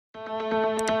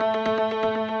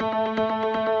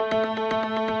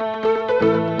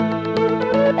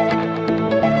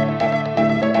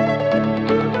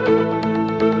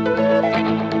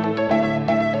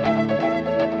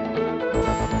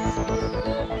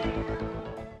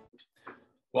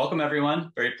Welcome,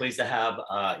 everyone. Very pleased to have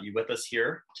you with us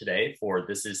here today for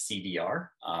This Is CDR,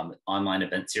 online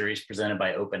event series presented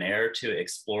by OpenAir to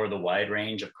explore the wide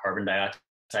range of carbon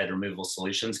dioxide removal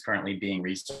solutions currently being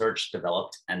researched,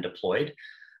 developed, and deployed,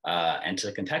 and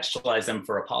to contextualize them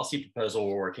for a policy proposal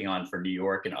we're working on for New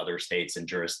York and other states and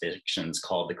jurisdictions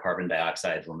called the Carbon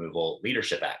Dioxide Removal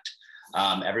Leadership Act.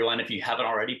 Everyone, if you haven't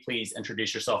already, please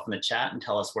introduce yourself in the chat and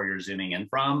tell us where you're zooming in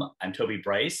from. I'm Toby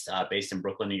Bryce, based in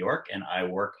Brooklyn, New York, and I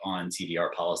work on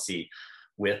CDR policy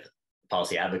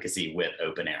advocacy with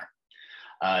OpenAir.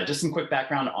 Just some quick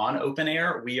background on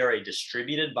OpenAir. We are a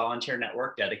distributed volunteer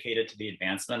network dedicated to the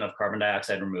advancement of carbon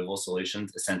dioxide removal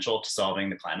solutions essential to solving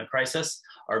the climate crisis.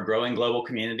 Our growing global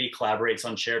community collaborates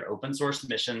on shared open source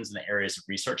missions in the areas of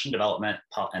research and development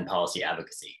and policy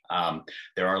advocacy.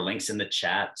 There are links in the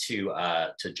chat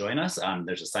to join us.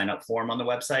 There's a sign up form on the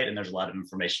website, and there's a lot of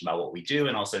information about what we do,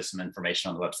 and also some information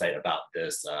on the website about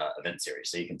this event series.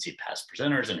 So you can see past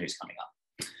presenters and who's coming up.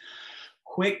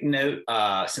 Quick note,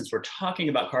 since we're talking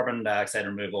about carbon dioxide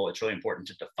removal, it's really important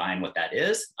to define what that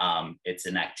is. It's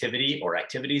an activity or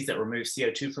activities that remove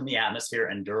CO2 from the atmosphere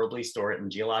and durably store it in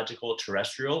geological,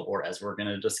 terrestrial, or as we're going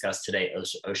to discuss today,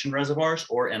 ocean reservoirs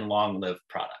or in long-lived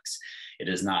products. It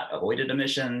is not avoided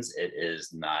emissions. It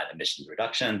is not emissions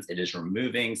reductions. It is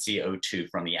removing CO2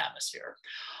 from the atmosphere.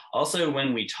 Also,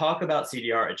 when we talk about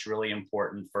CDR, it's really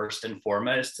important, first and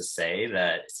foremost, to say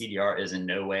that CDR is in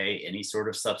no way any sort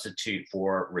of substitute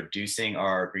for reducing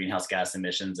our greenhouse gas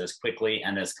emissions as quickly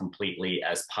and as completely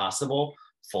as possible,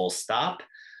 full stop.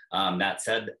 That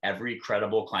said, every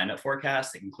credible climate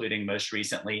forecast, including most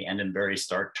recently and in very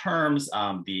stark terms,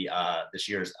 this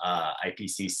year's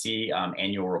IPCC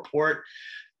annual report,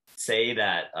 say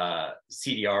that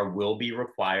CDR will be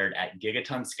required at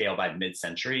gigaton scale by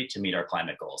mid-century to meet our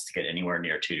climate goals, to get anywhere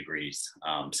near 2 degrees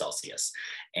Celsius.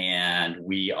 And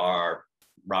we are,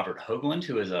 Robert Hoagland,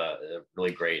 who is a really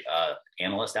great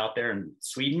analyst out there in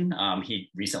Sweden,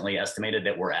 he recently estimated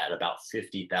that we're at about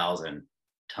 50,000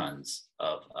 tons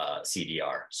of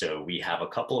CDR. So we have a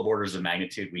couple of orders of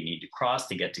magnitude we need to cross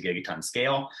to get to gigaton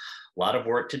scale. A lot of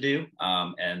work to do,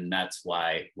 and that's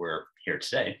why we're here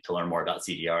today, to learn more about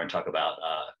CDR and talk about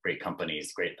great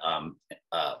companies, great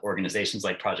organizations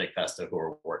like Project Vesta who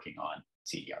are working on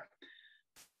CDR.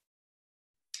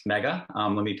 Megha,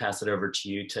 let me pass it over to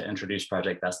you to introduce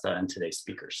Project Vesta and today's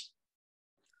speakers.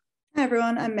 Hi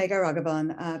everyone, I'm Megha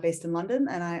Raghavan, based in London,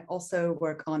 and I also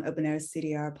work on OpenAir's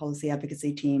CDR policy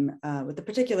advocacy team with a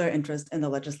particular interest in the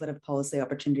legislative policy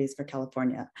opportunities for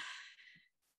California.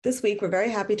 This week, we're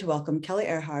very happy to welcome Kelly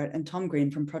Erhart and Tom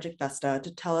Green from Project Vesta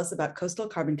to tell us about coastal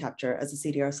carbon capture as a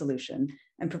CDR solution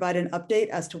and provide an update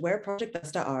as to where Project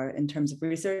Vesta are in terms of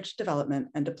research, development,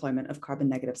 and deployment of carbon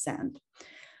negative sand.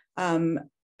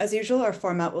 As usual, our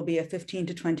format will be a 15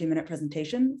 to 20-minute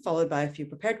presentation, followed by a few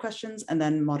prepared questions and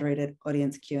then moderated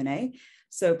audience Q&A.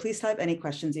 So please type any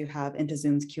questions you have into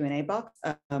Zoom's Q&A box.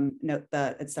 Note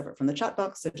that it's separate from the chat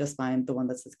box, so just find the one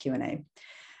that says Q&A.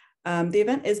 The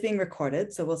event is being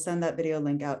recorded, so we'll send that video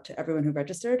link out to everyone who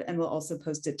registered, and we'll also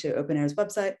post it to OpenAir's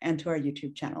website and to our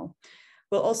YouTube channel.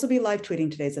 We'll also be live tweeting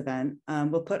today's event.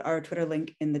 We'll put our Twitter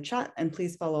link in the chat, and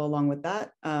please follow along with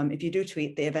that. If you do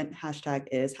tweet, the event hashtag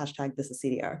is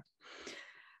 #ThisIsCDR.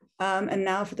 And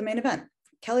now for the main event.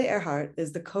 Kelly Erhart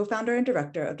is the co-founder and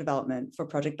director of development for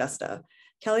Project Vesta.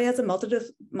 Kelly has a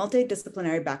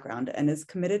multidisciplinary background and is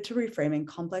committed to reframing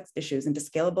complex issues into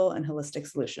scalable and holistic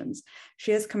solutions. She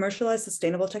has commercialized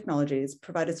sustainable technologies,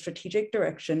 provided strategic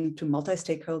direction to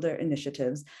multi-stakeholder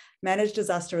initiatives, managed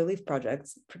disaster relief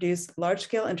projects, produced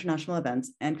large-scale international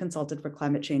events, and consulted for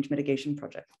climate change mitigation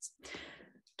projects.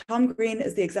 Tom Green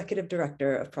is the executive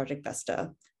director of Project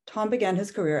Vesta. Tom began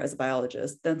his career as a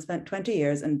biologist, then spent 20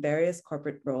 years in various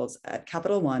corporate roles at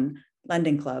Capital One,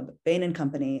 Lending Club, Bain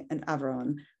Company, and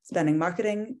Averon, spanning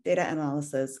marketing, data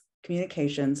analysis,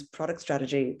 communications, product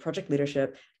strategy, project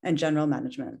leadership, and general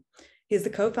management. He is the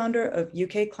co-founder of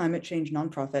UK climate change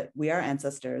nonprofit We Are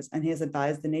Ancestors, and he has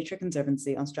advised the Nature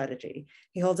Conservancy on strategy.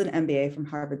 He holds an MBA from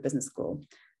Harvard Business School.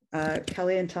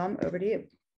 Kelly and Tom, over to you.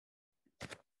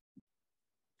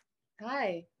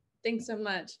 Hi, thanks so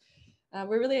much.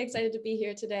 We're really excited to be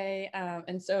here today,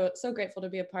 and so grateful to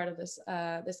be a part of this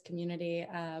this community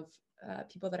of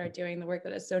people that are doing the work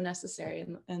that is so necessary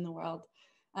in the world.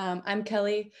 I'm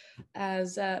Kelly.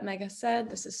 As Megha said,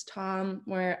 this is Tom.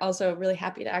 We're also really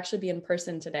happy to actually be in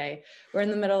person today. We're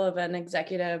in the middle of an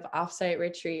executive offsite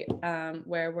retreat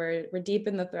where we're deep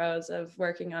in the throes of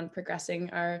working on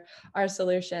progressing our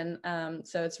solution.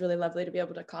 So it's really lovely to be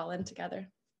able to call in together.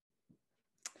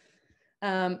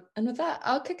 And with that,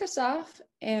 I'll kick us off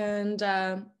and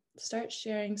start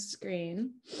sharing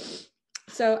screen.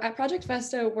 So at Project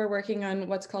Vesta, we're working on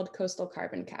what's called coastal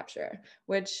carbon capture,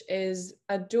 which is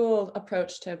a dual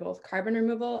approach to both carbon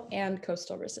removal and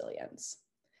coastal resilience.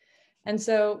 And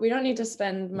so we don't need to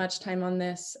spend much time on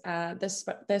this.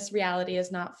 This reality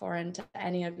is not foreign to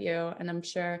any of you. And I'm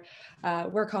sure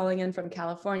we're calling in from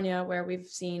California, where we've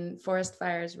seen forest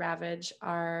fires ravage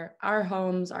our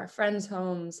homes, our friends'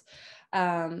 homes.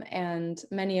 And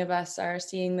many of us are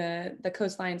seeing the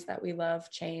coastlines that we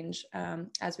love change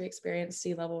as we experience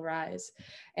sea level rise.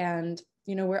 And,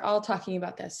 you know, we're all talking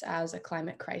about this as a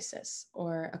climate crisis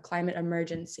or a climate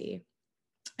emergency.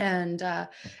 And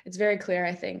it's very clear,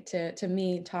 I think, to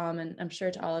me, Tom, and I'm sure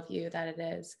to all of you that it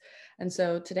is. And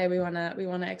so today we want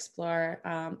to explore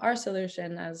our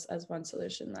solution as one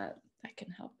solution that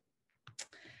can help.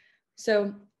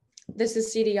 So this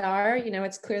is CDR. You know,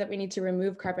 it's clear that we need to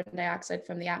remove carbon dioxide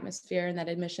from the atmosphere, and that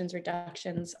emissions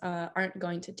reductions aren't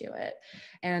going to do it.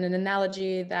 And an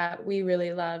analogy that we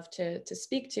really love to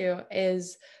speak to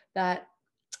is that,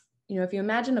 you know, if you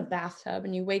imagine a bathtub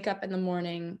and you wake up in the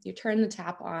morning, you turn the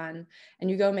tap on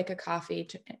and you go make a coffee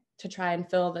to try and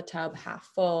fill the tub half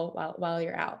full while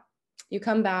you're out. You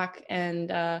come back and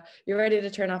you're ready to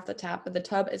turn off the tap, but the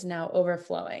tub is now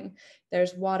overflowing.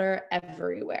 There's water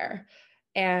everywhere.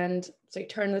 And so you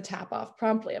turn the tap off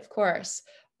promptly, of course,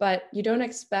 but you don't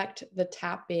expect the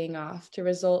tap being off to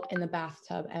result in the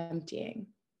bathtub emptying.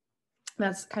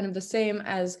 That's kind of the same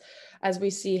as we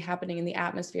see happening in the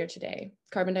atmosphere today.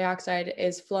 Carbon dioxide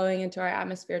is flowing into our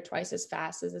atmosphere twice as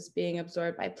fast as it's being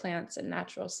absorbed by plants and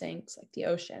natural sinks like the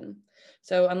ocean.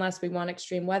 So unless we want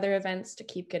extreme weather events to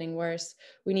keep getting worse,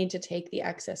 we need to take the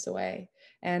excess away.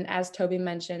 And as Toby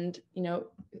mentioned, you know,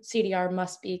 CDR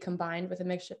must be combined with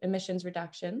emissions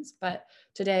reductions, but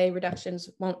today reductions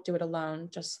won't do it alone,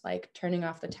 just like turning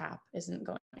off the tap isn't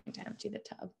going to empty the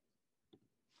tub.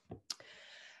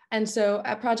 And so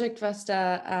at Project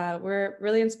Vesta, we're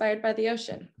really inspired by the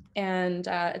ocean. And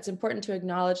it's important to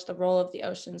acknowledge the role of the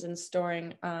oceans in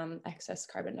storing excess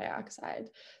carbon dioxide.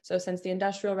 So since the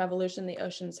Industrial Revolution, the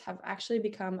oceans have actually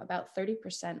become about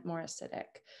 30% more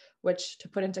acidic, which, to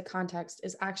put into context,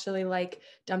 is actually like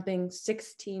dumping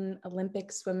 16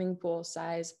 Olympic swimming pool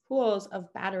size pools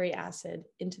of battery acid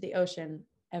into the ocean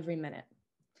every minute.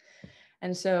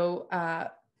 And so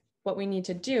what we need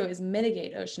to do is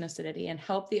mitigate ocean acidity and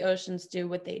help the oceans do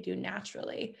what they do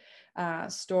naturally,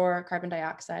 store carbon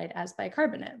dioxide as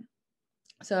bicarbonate.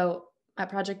 So at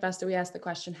Project Vesta, we asked the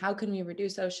question, how can we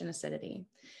reduce ocean acidity?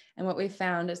 And what we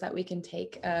found is that we can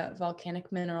take a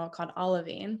volcanic mineral called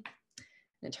olivine.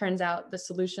 And it turns out the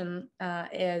solution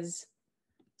is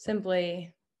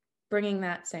simply bringing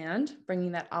that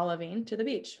olivine to the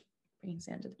beach, bringing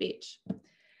sand to the beach.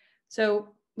 So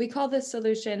we call this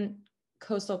solution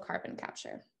coastal carbon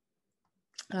capture.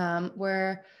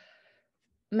 We're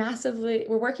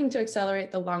working to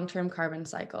accelerate the long-term carbon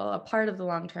cycle, a part of the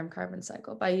long-term carbon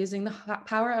cycle, by using the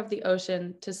power of the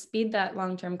ocean to speed that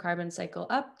long-term carbon cycle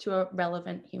up to a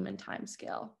relevant human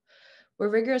timescale. We're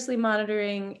rigorously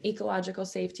monitoring ecological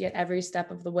safety at every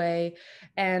step of the way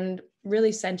and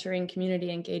really centering community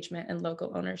engagement and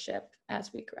local ownership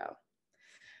as we grow.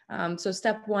 So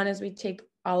step one is we take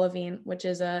olivine, which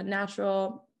is a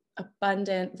natural,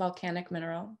 abundant volcanic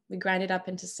mineral. We grind it up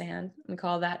into sand and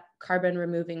call that carbon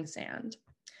removing sand.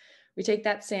 We take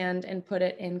that sand and put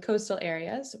it in coastal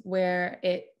areas where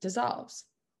it dissolves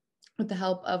with the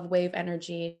help of wave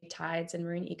energy, tides, and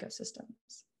marine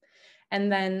ecosystems.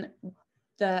 And then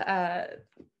the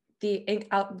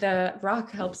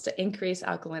rock helps to increase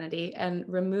alkalinity and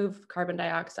remove carbon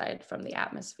dioxide from the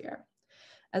atmosphere.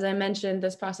 As I mentioned,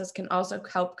 this process can also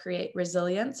help create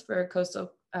resilience for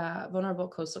vulnerable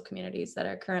coastal communities that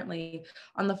are currently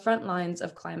on the front lines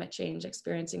of climate change,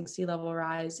 experiencing sea level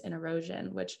rise and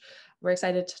erosion, which we're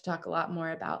excited to talk a lot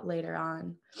more about later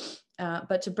on.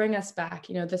 But to bring us back,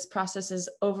 you know, this process is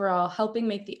overall helping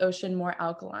make the ocean more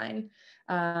alkaline,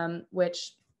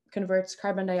 which converts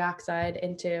carbon dioxide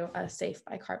into a safe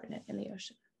bicarbonate in the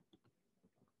ocean.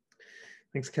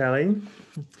 Thanks, Kelly.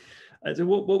 So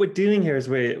what we're doing here is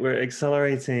we're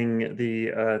accelerating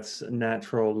the Earth's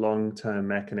natural long-term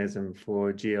mechanism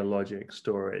for geologic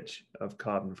storage of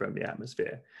carbon from the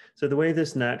atmosphere. So the way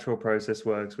this natural process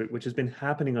works, which has been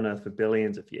happening on Earth for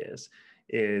billions of years,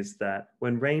 is that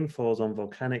when rain falls on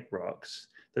volcanic rocks,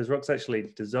 those rocks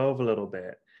actually dissolve a little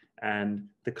bit, and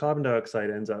the carbon dioxide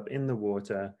ends up in the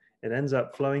water. It ends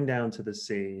up flowing down to the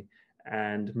sea,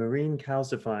 and marine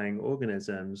calcifying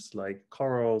organisms like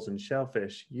corals and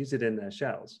shellfish use it in their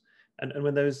shells. And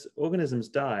when those organisms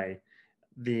die,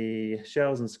 the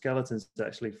shells and skeletons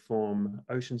actually form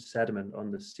ocean sediment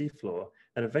on the seafloor,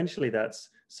 And eventually that's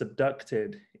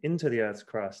subducted into the Earth's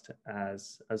crust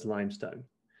as limestone.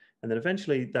 And then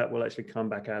eventually that will actually come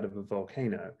back out of a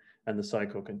volcano and the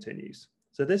cycle continues.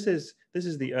 So this is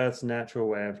the Earth's natural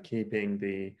way of keeping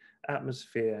the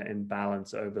atmosphere in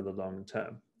balance over the long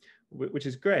term, which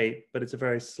is great, but it's a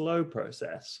very slow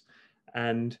process.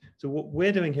 And so what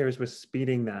we're doing here is we're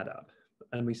speeding that up.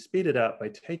 And we speed it up by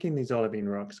taking these olivine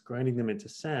rocks, grinding them into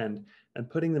sand, and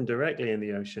putting them directly in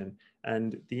the ocean.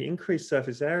 And the increased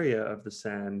surface area of the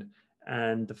sand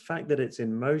and the fact that it's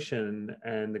in motion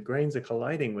and the grains are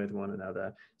colliding with one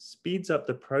another speeds up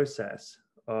the process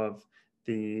of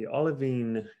the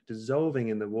olivine dissolving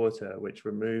in the water, which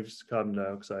removes carbon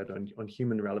dioxide on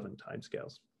human relevant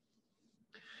timescales.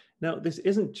 Now, this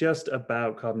isn't just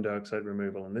about carbon dioxide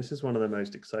removal, and this is one of the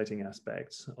most exciting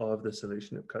aspects of the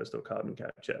solution of coastal carbon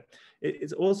capture.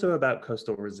 It's also about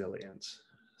coastal resilience.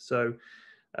 So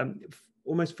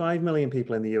almost 5 million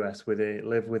people in the US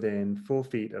live within 4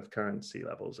 feet of current sea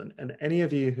levels. And any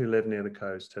of you who live near the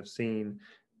coast have seen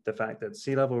the fact that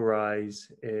sea level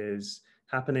rise is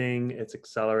happening, it's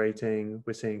accelerating.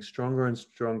 We're seeing stronger and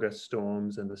stronger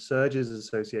storms, and the surges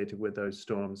associated with those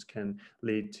storms can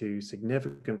lead to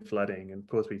significant flooding. And of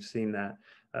course, we've seen that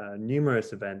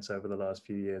numerous events over the last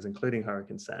few years, including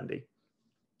Hurricane Sandy.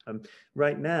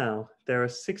 Right now, there are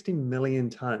 60 million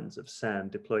tons of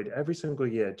sand deployed every single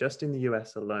year just in the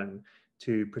US alone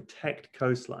to protect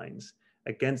coastlines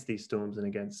against these storms and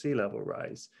against sea level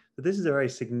rise. So this is a very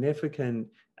significant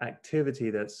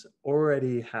activity that's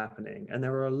already happening. And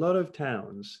there are a lot of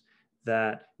towns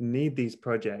that need these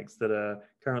projects that are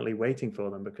currently waiting for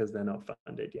them because they're not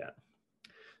funded yet.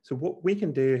 So what we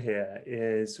can do here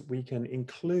is we can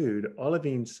include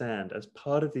olivine sand as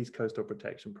part of these coastal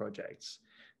protection projects.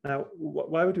 Now,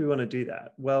 why would we want to do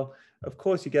that? Well, of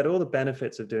course, you get all the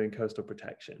benefits of doing coastal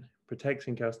protection,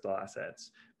 protecting coastal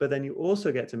assets, but then you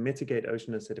also get to mitigate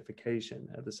ocean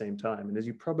acidification at the same time. And as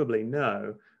you probably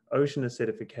know, ocean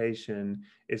acidification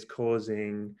is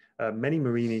causing many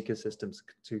marine ecosystems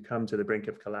to come to the brink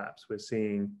of collapse. We're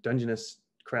seeing Dungeness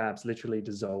crabs literally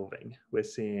dissolving. We're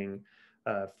seeing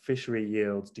fishery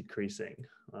yields decreasing,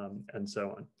 and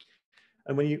so on.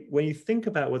 And when you think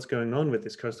about what's going on with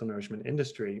this coastal nourishment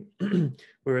industry,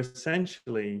 we're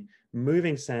essentially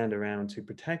moving sand around to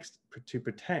protect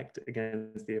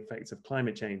against the effects of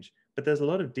climate change. But there's a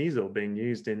lot of diesel being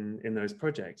used in those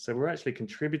projects. So we're actually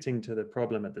contributing to the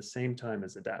problem at the same time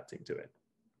as adapting to it.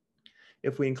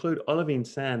 If we include olivine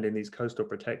sand in these coastal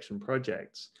protection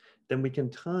projects, then we can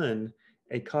turn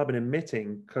a carbon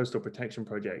emitting coastal protection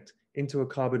project into a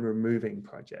carbon removing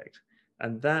project.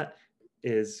 And that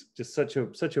is just such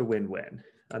a win-win.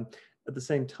 At the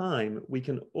same time, we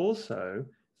can also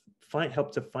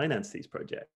help to finance these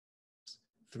projects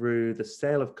through the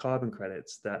sale of carbon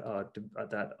credits that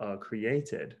are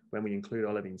created when we include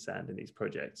olivine sand in these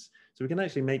projects. So we can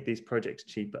actually make these projects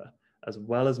cheaper as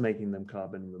well as making them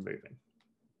carbon removing.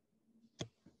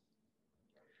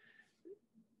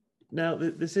 Now,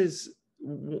 this is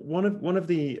one of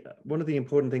the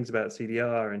important things about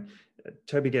CDR, and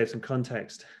Toby gave some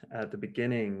context at the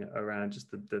beginning around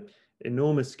just the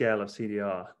enormous scale of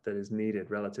CDR that is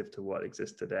needed relative to what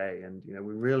exists today. And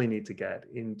we really need to get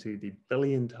into the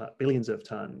billions of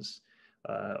tons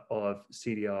of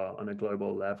CDR on a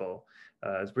global level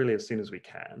as soon as we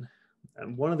can.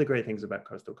 And one of the great things about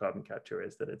coastal carbon capture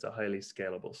is that it's a highly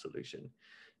scalable solution.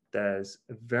 There's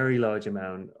a very large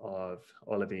amount of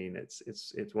olivine.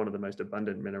 It's one of the most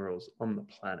abundant minerals on the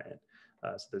planet.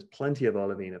 So there's plenty of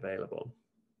olivine available.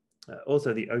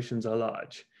 Also, the oceans are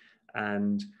large,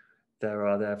 and there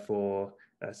are therefore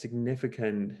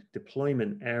significant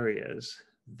deployment areas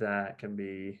that can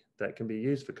be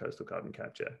used for coastal carbon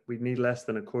capture. We need less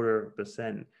than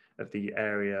 0.25% of the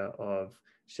area of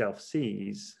shelf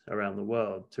seas around the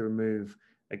world to remove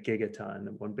a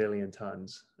gigaton, 1 billion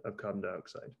tons of carbon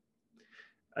dioxide.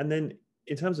 And then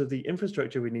in terms of the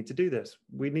infrastructure we need to do this,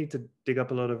 we need to dig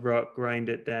up a lot of rock, grind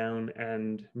it down,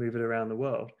 and move it around the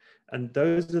world. And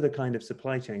those are the kind of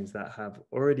supply chains that have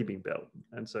already been built.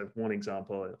 And so one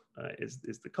example is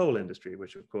the coal industry,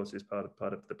 which of course is part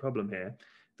of the problem here.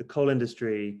 The coal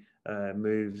industry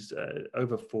moves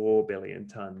over 4 billion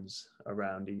tons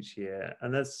around each year.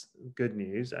 And that's good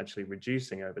news, actually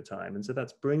reducing over time. And so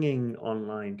that's bringing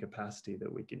online capacity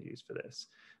that we can use for this.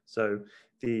 So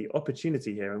the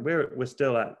opportunity here, and we're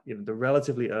still at the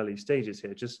relatively early stages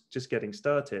here, just getting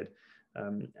started.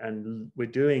 And we're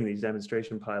doing these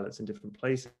demonstration pilots in different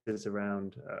places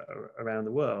around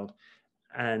the world.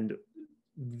 And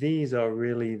these are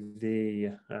really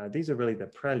the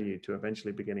prelude to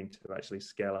eventually beginning to actually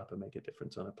scale up and make a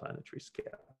difference on a planetary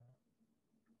scale.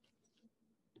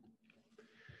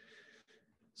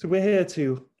 So we're here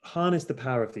to harness the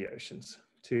power of the oceans,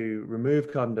 to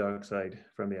remove carbon dioxide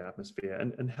from the atmosphere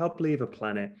and help leave a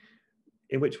planet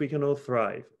in which we can all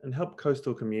thrive, and help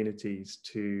coastal communities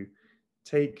to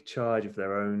take charge of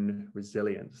their own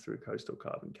resilience through coastal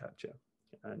carbon capture.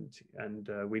 And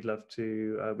we'd love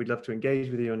to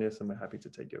engage with you on this, and we're happy to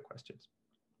take your questions.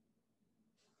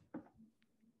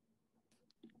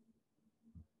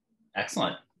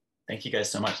 Excellent. Thank you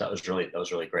guys so much. That was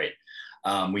really great.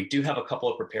 We do have a couple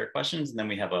of prepared questions, and then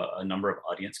we have a number of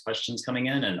audience questions coming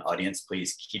in. And audience,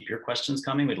 please keep your questions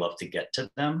coming. We'd love to get to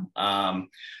them.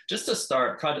 Just to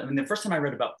start, the first time I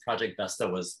read about Project Vesta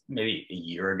was maybe a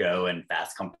year ago in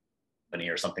Fast Company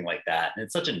or something like that. And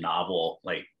it's such a novel,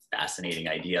 fascinating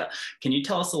idea. Can you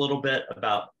tell us a little bit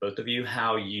about, both of you,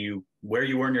 where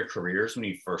you were in your careers when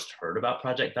you first heard about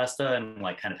Project Vesta, and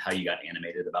kind of how you got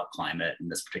animated about climate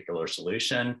and this particular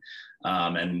solution,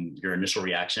 and your initial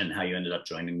reaction, and how you ended up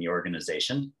joining the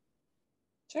organization?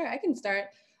 Sure, I can start.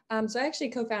 So I actually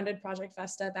co-founded Project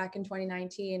Vesta back in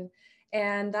 2019.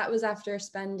 And that was after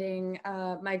spending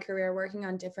my career working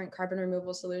on different carbon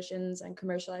removal solutions and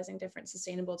commercializing different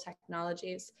sustainable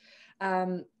technologies.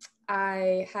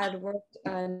 I had worked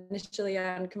initially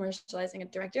on commercializing a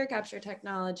direct air capture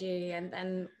technology, and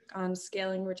then on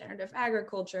scaling regenerative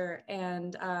agriculture.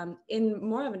 And in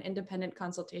more of an independent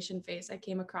consultation phase, I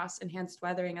came across enhanced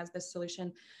weathering as this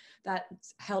solution that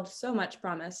held so much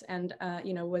promise, and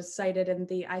was cited in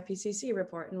the IPCC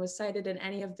report, and was cited in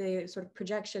any of the sort of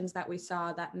projections that we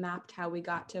saw that mapped how we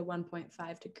got to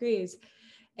 1.5 degrees.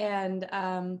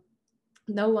 And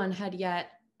no one had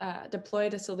yet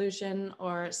deployed a solution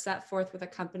or set forth with a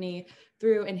company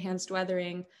through enhanced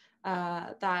weathering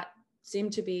that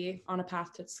seemed to be on a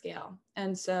path to scale.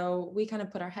 And so we kind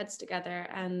of put our heads together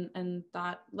and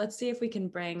thought, let's see if we can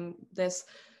bring this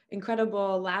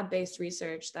incredible lab-based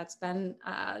research that's been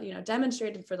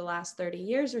demonstrated for the last 30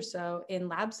 years or so in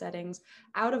lab settings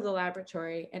out of the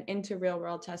laboratory and into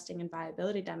real-world testing and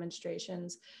viability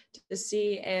demonstrations to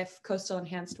see if coastal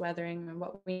enhanced weathering, and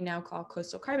what we now call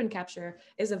coastal carbon capture,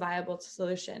 is a viable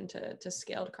solution to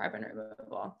scaled carbon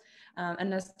removal.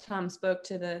 And as Tom spoke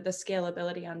to the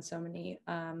scalability on so many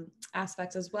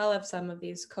aspects, as well as some of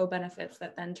these co-benefits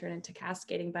that then turn into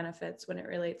cascading benefits when it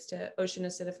relates to ocean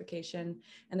acidification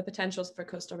and the potentials for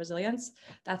coastal resilience,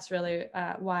 that's really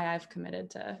why I've committed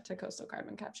to coastal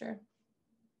carbon capture.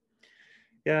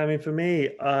 Yeah, I mean, for me,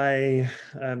 I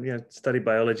studied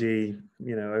biology,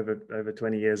 over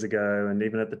 20 years ago, and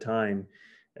even at the time,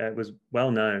 it was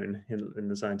well known in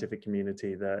the scientific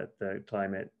community that the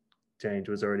climate change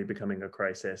was already becoming a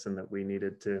crisis, and that we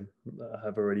needed to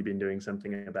have already been doing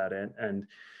something about it. And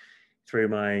through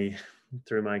my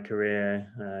career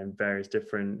in various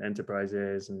different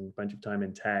enterprises and a bunch of time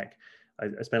in tech,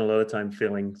 I spent a lot of time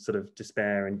feeling sort of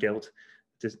despair and guilt.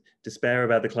 Despair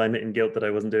about the climate, and guilt that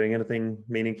I wasn't doing anything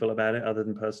meaningful about it other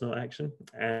than personal action.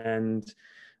 And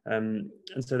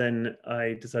so then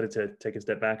I decided to take a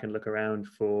step back and look around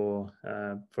for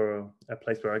a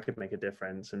place where I could make a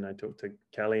difference. And I talked to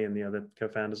Kelly and the other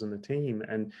co-founders on the team.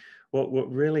 And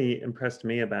what really impressed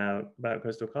me about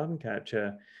coastal carbon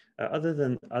capture, other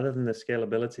than the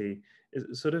scalability,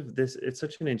 is sort of this. It's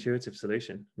such an intuitive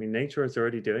solution. I mean, nature is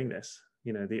already doing this.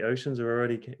 The oceans are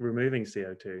already removing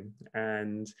CO2,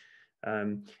 and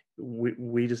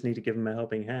we just need to give them a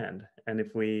helping hand. And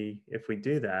if we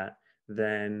do that,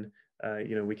 then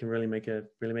we can really make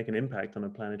an impact on a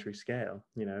planetary scale.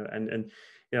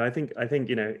 I think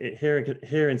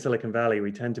here in Silicon Valley,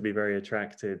 we tend to be very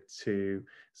attracted to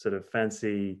sort of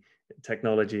fancy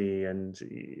technology and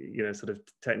sort of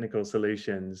technical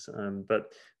solutions,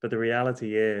 but the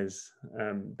reality is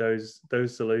those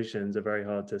solutions are very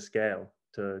hard to scale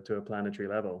to a planetary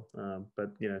level.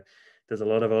 But there's a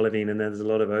lot of olivine and there's a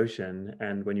lot of ocean,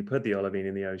 and when you put the olivine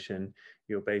in the ocean,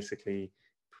 you're basically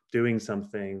doing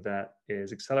something that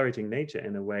is accelerating nature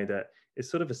in a way that is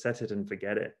sort of a set it and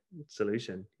forget it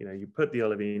solution. You put the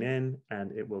olivine in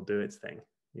and it will do its thing,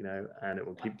 and it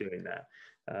will keep doing that.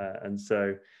 And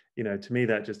so, to me,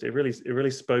 that just, it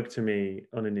really spoke to me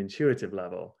on an intuitive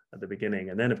level at the beginning.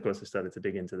 And then, of course, I started to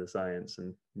dig into the science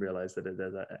and realized that it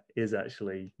is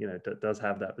actually, does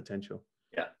have that potential.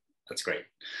 Yeah, that's great.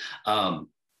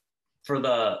 For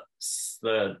the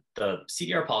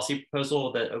CDR policy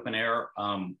proposal that OpenAir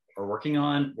are working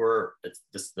on,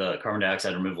 it's the Carbon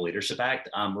Dioxide Removal Leadership Act.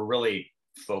 We're really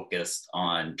focused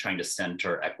on trying to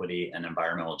center equity and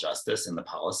environmental justice in the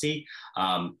policy.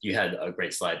 You had a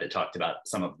great slide that talked about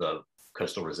some of the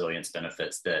coastal resilience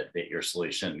benefits that your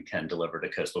solution can deliver to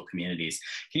coastal communities.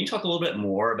 Can you talk a little bit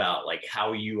more about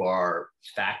how you are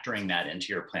factoring that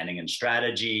into your planning and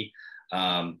strategy?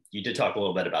 You did talk a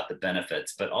little bit about the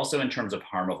benefits, but also in terms of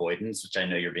harm avoidance, which I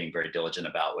know you're being very diligent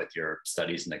about with your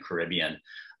studies in the Caribbean.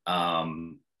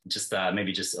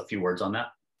 Maybe just a few words on that.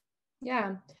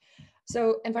 Yeah.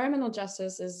 So environmental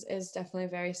justice is definitely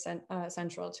very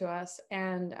central to us,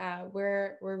 and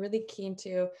we're really keen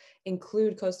to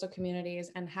include coastal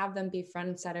communities and have them be front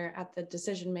and center at the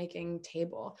decision-making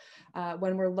table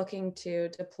when we're looking to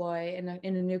deploy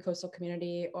in a new coastal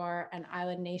community or an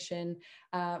island nation.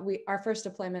 Our first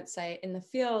deployment site in the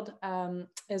field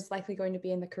is likely going to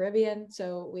be in the Caribbean.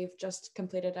 So we've just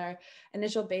completed our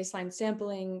initial baseline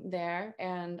sampling there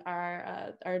and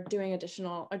are doing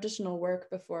additional work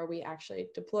before we actually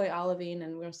deploy olivine,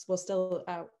 and we're still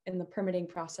in the permitting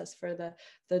process for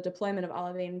the deployment of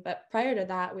olivine. But prior to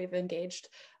that, we've engaged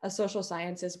a social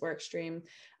sciences work stream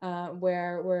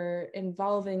where we're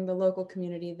involving the local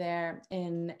community there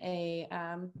in a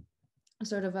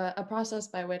sort of a process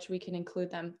by which we can include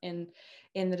them in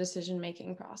the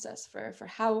decision-making process for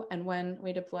how and when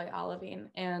we deploy olivine.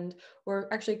 And we're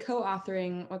actually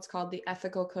co-authoring what's called the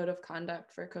Ethical Code of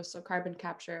Conduct for Coastal Carbon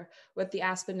Capture with the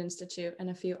Aspen Institute and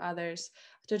a few others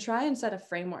to try and set a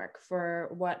framework for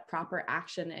what proper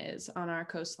action is on our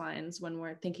coastlines when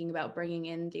we're thinking about bringing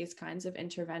in these kinds of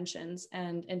interventions,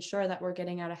 and ensure that we're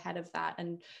getting out ahead of that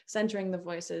and centering the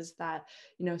voices that,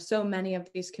 so many of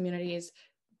these communities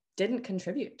didn't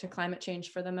contribute to climate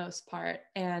change for the most part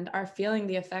and are feeling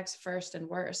the effects first and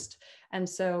worst. And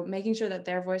so making sure that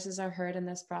their voices are heard in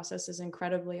this process is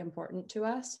incredibly important to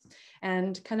us.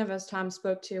 And kind of as Tom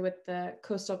spoke to with the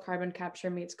coastal carbon capture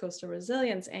meets coastal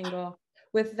resilience angle,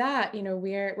 with that,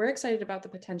 we're excited about the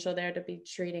potential there to be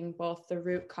treating both the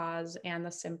root cause and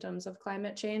the symptoms of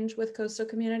climate change with coastal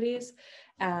communities,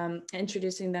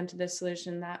 introducing them to this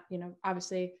solution that,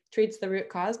 obviously treats the root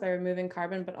cause by removing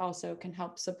carbon, but also can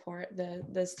help support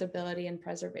the stability and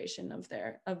preservation of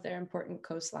their important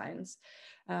coastlines.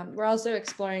 We're also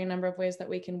exploring a number of ways that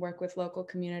we can work with local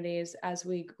communities as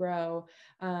we grow,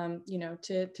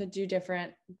 to do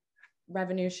different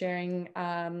revenue sharing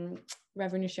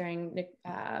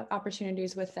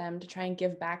opportunities with them to try and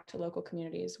give back to local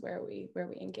communities where we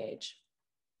engage.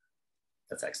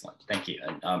 That's excellent. Thank you.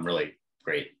 And really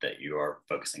great that you are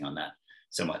focusing on that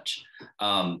so much.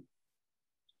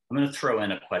 I'm going to throw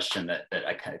in a question that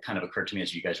kind of occurred to me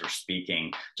as you guys were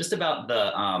speaking, just about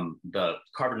the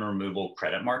carbon removal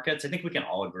credit markets. I think we can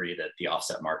all agree that the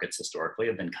offset markets historically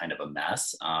have been kind of a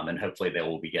mess, and hopefully they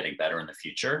will be getting better in the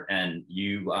future. And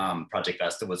Project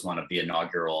Vesta was one of the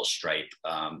inaugural Stripe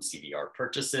CDR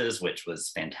purchases, which was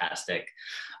fantastic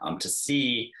to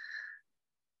see.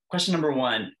 Question number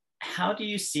one, how do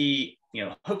you see,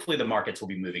 hopefully the markets will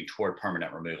be moving toward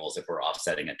permanent removals if we're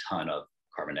offsetting a ton of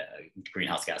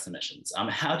greenhouse gas emissions.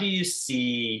 How do you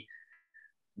see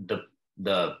the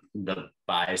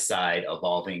buy side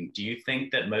evolving? Do you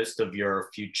think that most of your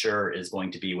future is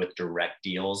going to be with direct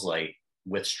deals like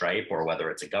with Stripe, or whether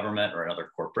it's a government or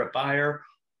another corporate buyer?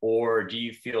 Or do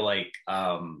you feel like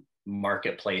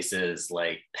marketplaces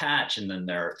like Patch, and then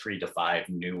there are 3 to 5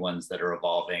 new ones that are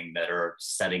evolving that are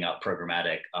setting up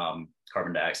programmatic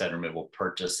carbon dioxide removal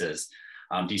purchases?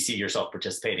 Do you see yourself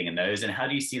participating in those? And how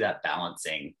do you see that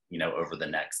balancing, over the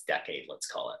next decade, let's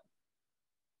call it?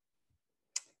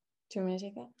 Do you want me to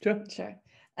take that? Sure.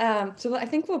 Sure. So I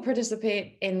think we'll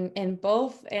participate in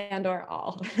both and or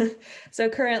all. So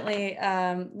currently,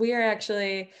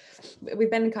 we've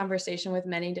been in conversation with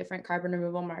many different carbon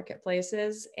removal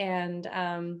marketplaces, and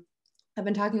I've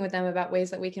been talking with them about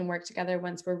ways that we can work together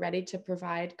once we're ready to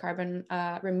provide carbon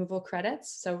removal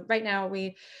credits. So right now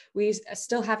we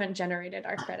still haven't generated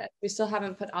our credit. We still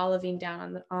haven't put olivine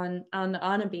down on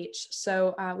a beach.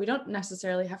 So we don't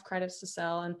necessarily have credits to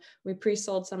sell, and we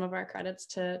pre-sold some of our credits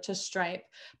to Stripe.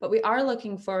 But we are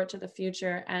looking forward to the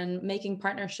future and making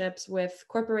partnerships with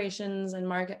corporations and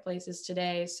marketplaces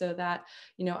today, so that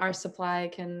our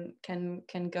supply can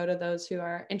go to those who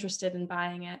are interested in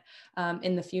buying it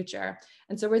in the future.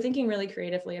 And so we're thinking really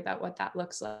creatively about what that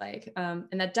looks like.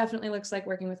 And that definitely looks like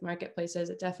working with marketplaces.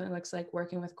 It definitely looks like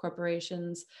working with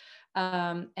corporations.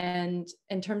 And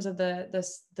in terms of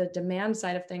the demand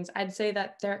side of things, I'd say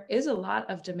that there is a lot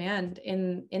of demand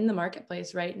in the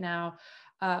marketplace right now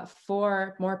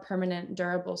for more permanent,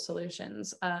 durable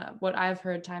solutions. What I've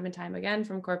heard time and time again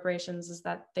from corporations is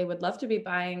that they would love to be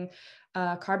buying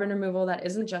carbon removal that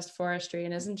isn't just forestry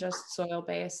and isn't just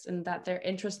soil-based, and that they're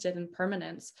interested in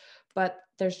permanence, but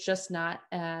there's just not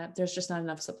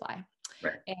enough supply.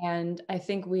 Right. And I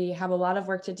think we have a lot of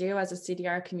work to do as a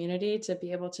CDR community to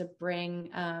be able to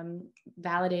bring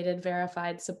validated,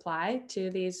 verified supply to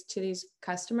these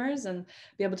customers and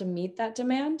be able to meet that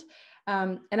demand.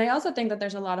 And I also think that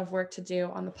there's a lot of work to do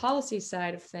on the policy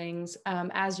side of things,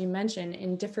 as you mentioned,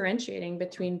 in differentiating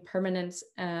between permanent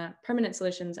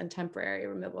solutions and temporary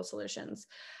removal solutions.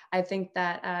 I think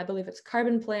that I believe it's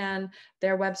Carbon Plan.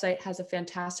 Their website has a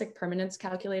fantastic permanence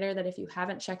calculator that if you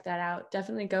haven't checked that out,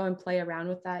 definitely go and play around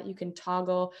with that. You can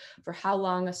toggle for how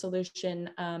long a solution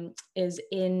is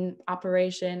in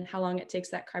operation, how long it takes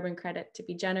that carbon credit to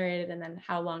be generated, and then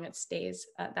how long it stays,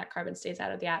 that carbon stays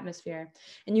out of the atmosphere.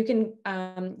 And you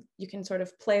can sort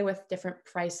of play with different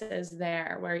prices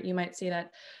there, where you might see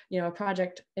that, a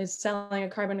project is selling a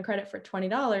carbon credit for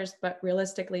 $20, but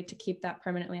realistically, to keep that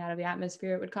permanently out of the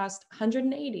atmosphere, it would cost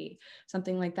 $180,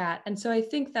 something like that. And so I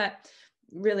think that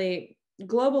really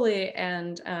globally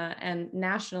and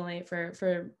nationally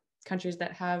for countries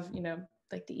that have,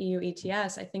 like the EU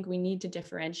ETS, I think we need to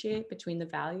differentiate between the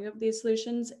value of these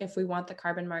solutions if we want the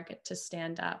carbon market to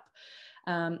stand up.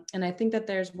 And I think that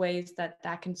there's ways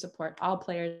that can support all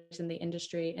players in the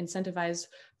industry, incentivize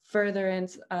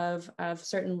furtherance of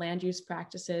certain land use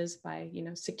practices by,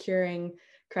 securing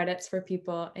credits for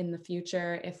people in the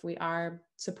future if we are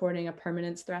supporting a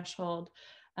permanence threshold,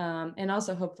 and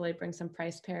also hopefully bring some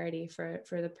price parity for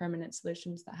the permanent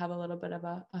solutions that have a little bit of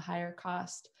a higher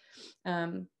cost.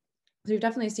 So we've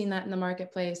definitely seen that in the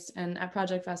marketplace, and at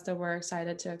Project Vesta, we're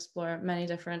excited to explore many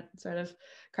different sort of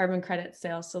carbon credit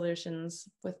sales solutions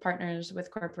with partners,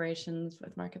 with corporations,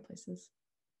 with marketplaces.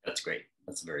 That's great.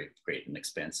 That's a very great and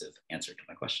expansive answer to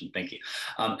my question. Thank you.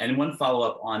 And one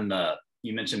follow-up on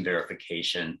you mentioned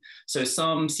verification. So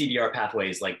some CDR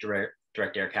pathways like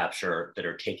direct air capture that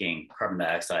are taking carbon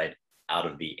dioxide out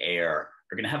of the air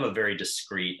are going to have a very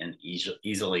discrete and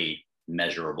easily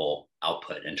measurable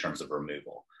output in terms of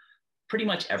removal. Pretty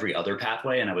much every other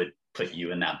pathway, and I would put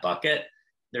you in that bucket,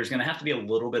 there's going to have to be a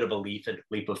little bit of a leap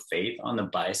of faith on the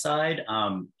buy side.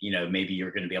 Maybe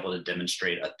you're going to be able to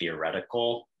demonstrate a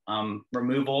theoretical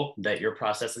removal that your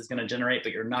process is going to generate,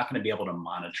 but you're not going to be able to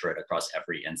monitor it across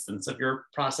every instance of your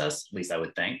process, at least I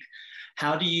would think.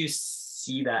 How do you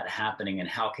see that happening, and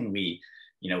how can we,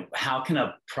 how can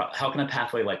a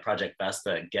pathway like Project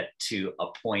Vesta get to a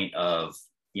point of,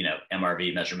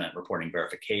 MRV measurement, reporting,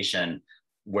 verification,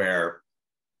 where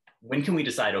when can we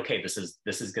decide, okay, this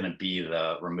is going to be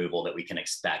the removal that we can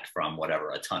expect from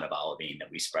whatever, a ton of olivine that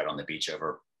we spread on the beach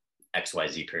over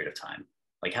XYZ period of time?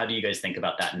 Like, how do you guys think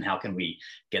about that, and how can we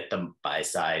get the buy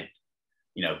side,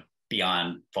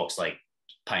 beyond folks like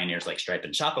pioneers like Stripe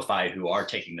and Shopify who are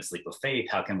taking this leap of faith?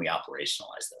 How can we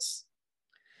operationalize this?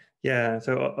 Yeah,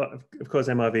 so of course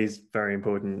MRV is very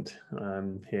important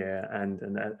here,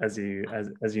 and as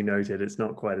you noted, it's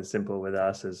not quite as simple with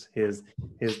us as here's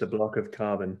the block of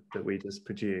carbon that we just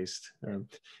produced.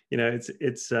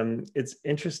 It's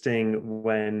interesting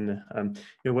when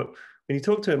when you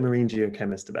talk to a marine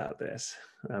geochemist about this,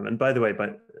 and by the way,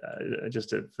 for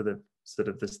the sort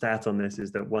of the stat on this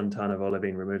is that 1 ton of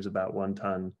olivine removes about 1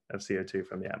 ton of CO2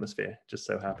 from the atmosphere. Just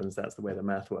so happens that's the way the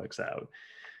math works out.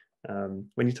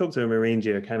 When you talk to a marine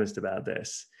geochemist about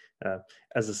this,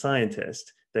 as a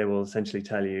scientist, they will essentially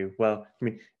tell you, well,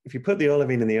 if you put the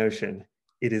olivine in the ocean,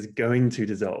 it is going to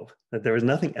dissolve. That there is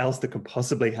nothing else that could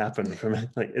possibly happen from it.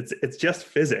 Like it's just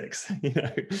physics,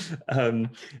 and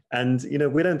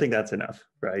we don't think that's enough,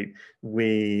 right?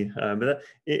 But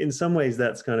in some ways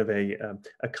that's kind of a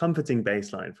comforting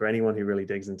baseline for anyone who really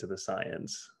digs into the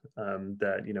science.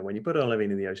 That when you put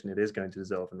olivine in the ocean, it is going to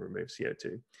dissolve and remove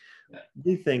CO2.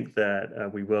 We think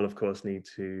that we will, of course, need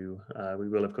to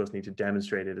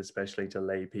demonstrate it, especially to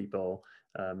lay people,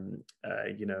 at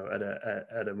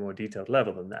a more detailed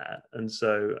level than that. And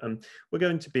so we're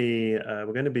going to be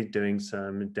doing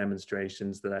some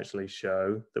demonstrations that actually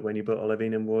show that when you put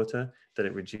olivine in water, that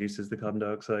it reduces the carbon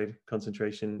dioxide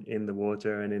concentration in the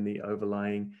water and in the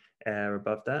overlying air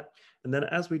above that. And then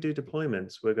as we do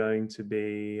deployments, we're going to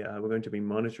be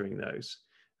monitoring those.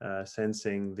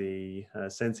 Sensing the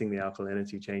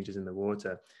alkalinity changes in the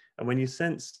water, and when you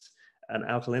sense an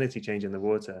alkalinity change in the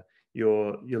water,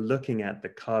 you're looking at the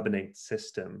carbonate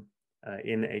system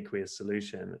in aqueous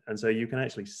solution, and so you can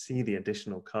actually see the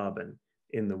additional carbon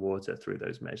in the water through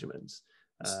those measurements.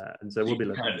 And so we'll be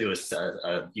looking.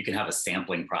 You can have a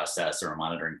sampling process or a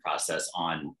monitoring process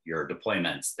on your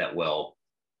deployments that will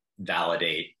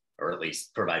validate, or at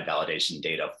least provide validation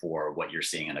data for what you're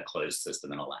seeing in a closed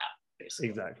system in a lab. Basically.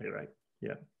 Exactly right.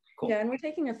 Yeah. Cool. Yeah, and we're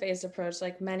taking a phased approach,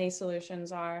 like many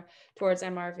solutions are, towards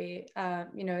MRV.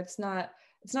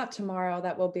 It's not tomorrow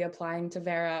that we'll be applying to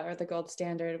Vera or the gold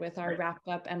standard with our wrapped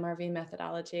up MRV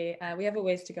methodology. We have a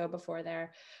ways to go before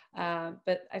there,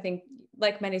 but I think,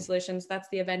 like many solutions, that's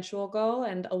the eventual goal,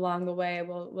 and along the way,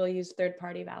 we'll use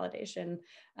third-party validation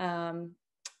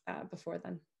before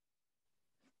then.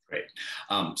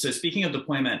 Great. So speaking of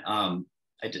deployment,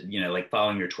 I did, like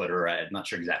following your Twitter, I'm not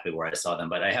sure exactly where I saw them,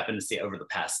 but I happened to see over the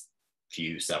past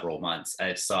several months,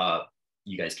 I saw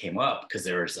you guys came up because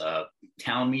there was a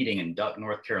town meeting in Duck,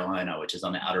 North Carolina, which is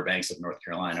on the outer banks of North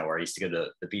Carolina, where I used to go to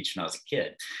the beach when I was a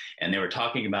kid. And they were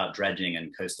talking about dredging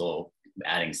and coastal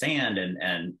adding sand,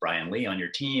 and Brian Lee on your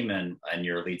team and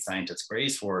your lead scientist,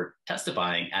 Grace, were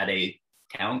testifying at a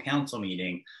town council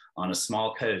meeting on a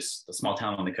small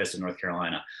town on the coast of North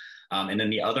Carolina. And then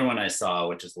the other one I saw,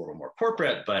 which is a little more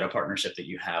corporate, but a partnership that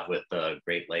you have with the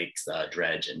Great Lakes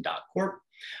Dredge and Dock Corp.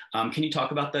 Can you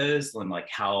talk about those and like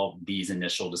how these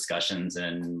initial discussions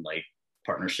and like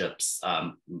partnerships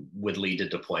would lead to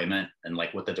deployment, and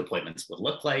like what the deployments would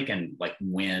look like, and like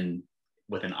when,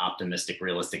 with an optimistic,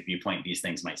 realistic viewpoint, these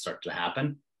things might start to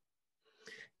happen?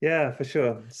 Yeah, for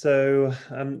sure. So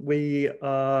we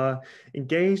are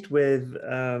engaged with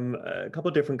a couple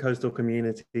of different coastal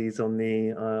communities on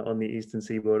the eastern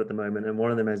seaboard at the moment, and one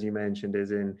of them, as you mentioned,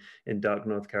 is in Duck,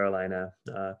 North Carolina.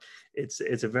 It's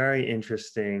a very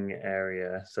interesting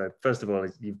area. So first of all,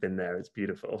 you've been there; it's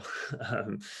beautiful.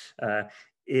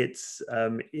 It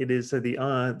is so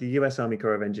the U.S. Army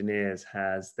Corps of Engineers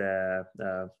has their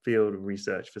field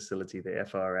research facility, the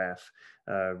FRF,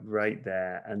 right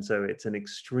there, and so it's an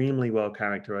extremely well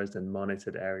characterized and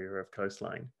monitored area of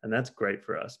coastline, and that's great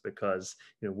for us because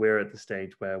we're at the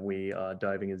stage where we are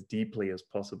diving as deeply as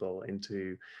possible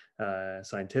into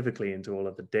scientifically into all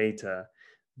of the data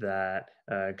that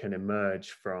can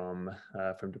emerge from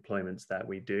deployments that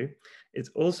we do. It's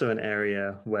also an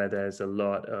area where there's a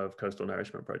lot of coastal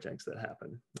nourishment projects that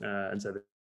happen. And so the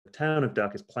town of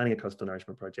Duck is planning a coastal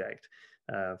nourishment project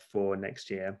for next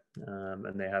year.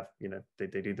 And they have,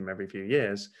 they do them every few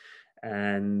years.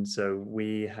 And so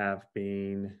we have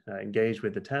been engaged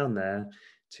with the town there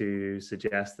to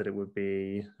suggest that it would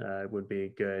be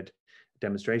a good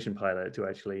demonstration pilot to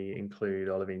actually include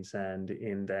olivine sand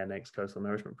in their next coastal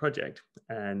nourishment project.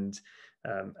 And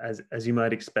as you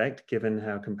might expect, given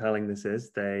how compelling this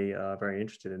is, they are very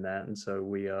interested in that. And so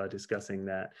we are discussing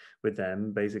that with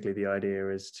them. Basically, the idea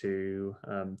is to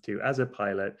as a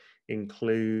pilot,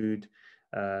 include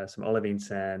some olivine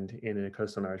sand in a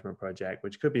coastal nourishment project,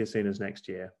 which could be as soon as next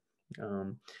year.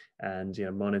 And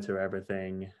monitor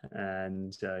everything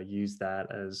and use that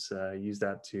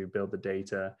to build the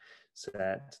data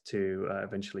set to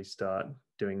eventually start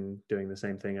doing the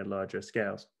same thing at larger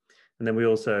scales. And then we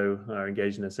also are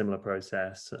engaged in a similar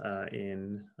process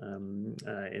in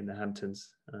the Hamptons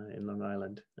in Long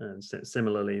Island. And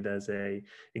similarly, there's a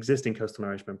existing coastal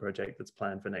nourishment project that's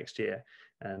planned for next year,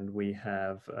 and we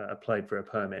have applied for a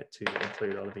permit to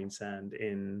include olivine sand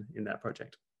in that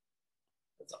project.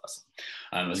 That's awesome.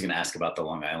 I was going to ask about the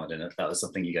Long Island, and if that was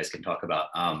something you guys can talk about,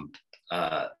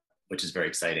 which is very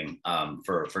exciting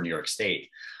for New York State.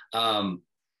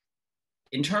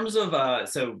 In terms of,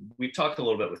 so we've talked a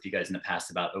little bit with you guys in the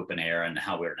past about open air and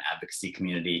how we're an advocacy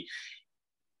community.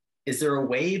 Is there a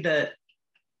way that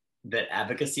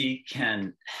advocacy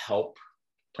can help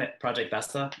Project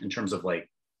Vesta in terms of like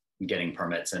getting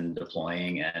permits and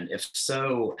deploying? And if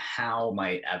so, how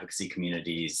might advocacy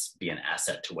communities be an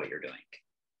asset to what you're doing?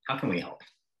 How can we help?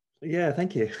 Yeah,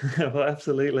 thank you. Well,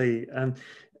 absolutely. One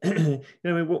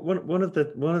of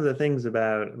the things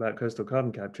about coastal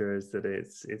carbon capture is that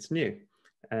it's new,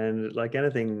 and like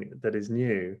anything that is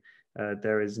new,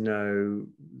 there is no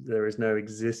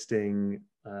existing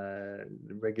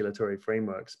regulatory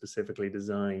framework specifically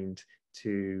designed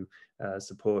to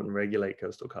support and regulate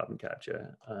coastal carbon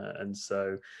capture, and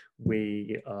so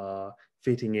we are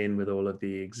fitting in with all of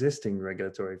the existing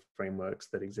regulatory frameworks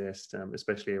that exist,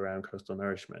 especially around coastal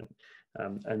nourishment.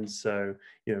 And so,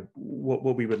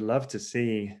 what we would love to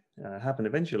see happen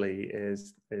eventually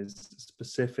is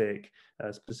specific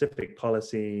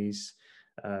policies,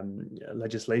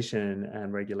 legislation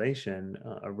and regulation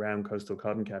around coastal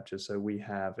carbon capture, so we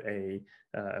have a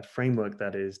framework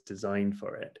that is designed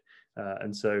for it.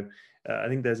 And so I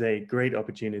think there's a great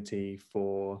opportunity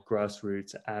for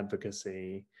grassroots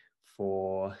advocacy,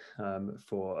 for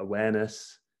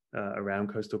awareness around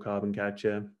coastal carbon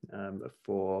capture,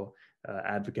 for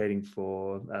advocating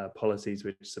for policies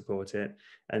which support it.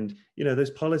 And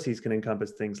those policies can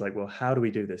encompass things like, well, how do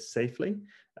we do this safely,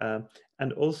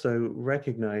 and also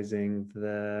recognizing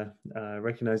the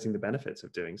benefits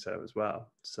of doing so as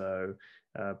well. So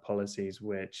policies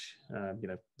which,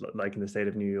 like in the state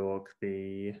of New York,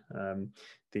 the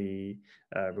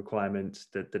requirement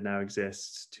that now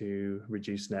exists to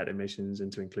reduce net emissions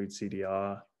and to include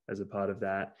CDR as a part of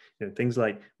that. Things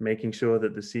like making sure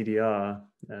that the CDR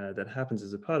that happens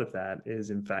as a part of that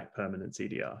is in fact permanent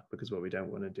CDR, because what we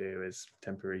don't want to do is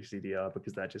temporary CDR,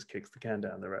 because that just kicks the can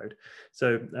down the road.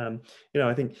 So,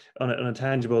 I think on a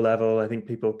tangible level, I think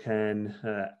people can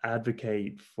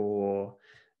advocate for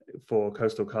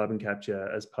coastal carbon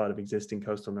capture as part of existing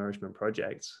coastal nourishment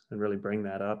projects, and really bring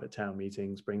that up at town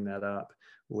meetings, bring that up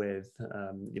with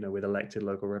with elected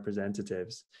local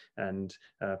representatives, and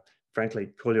frankly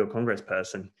call your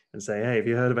congressperson and say, hey, have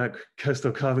you heard about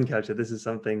coastal carbon capture? This is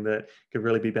something that could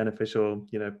really be beneficial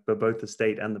for both the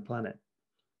state and the planet.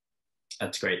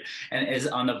 That's great. And as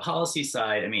on the policy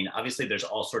side, I mean, obviously there's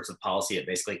all sorts of policy at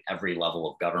basically every level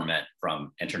of government,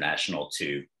 from international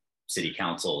to city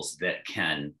councils, that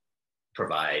can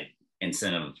provide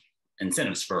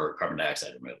incentives for carbon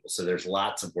dioxide removal. So there's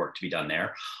lots of work to be done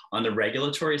there. On the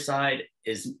regulatory side,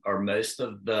 are most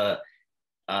of the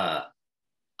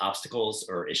obstacles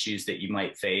or issues that you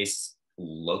might face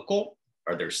local?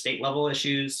 Are there state level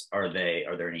issues? Are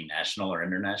there any national or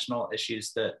international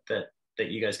issues that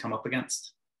you guys come up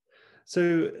against?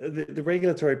 So the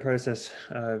regulatory process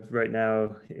right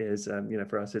now is,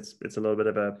 for us, it's a little bit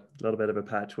of a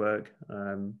patchwork.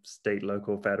 State,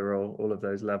 local, federal, all of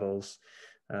those levels.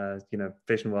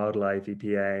 Fish and Wildlife,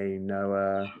 EPA,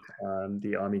 NOAA,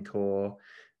 the Army Corps.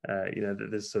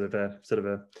 There's sort of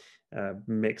a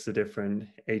mix of different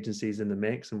agencies in the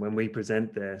mix. And when we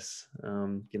present this,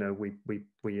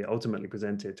 we ultimately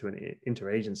present it to an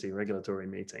interagency regulatory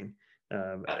meeting.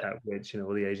 At which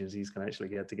all the agencies can actually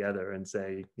get together and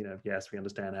say, yes, we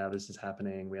understand how this is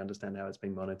happening, we understand how it's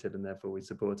being monitored, and therefore we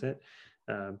support it.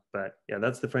 But yeah,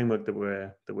 that's the framework that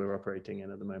we're operating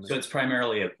in at the moment. So it's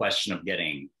primarily a question of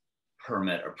getting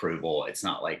permit approval. It's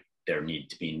not like there need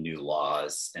to be new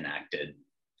laws enacted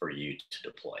for you to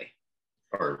deploy,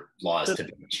 or laws to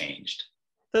be changed.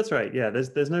 That's right. Yeah,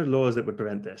 there's no laws that would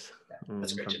prevent this.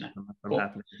 That's great to know. From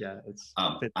happening. Yeah, it's.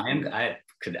 I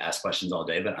could ask questions all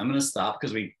day, but I'm going to stop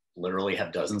because we literally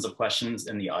have dozens of questions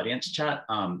in the audience chat.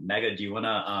 Megha, do you want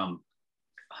to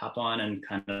hop on and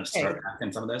kind of start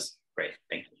asking some of those? Great,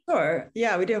 thank you. Sure.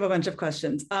 Yeah, we do have a bunch of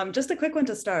questions. Just a quick one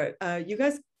to start. You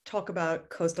guys talk about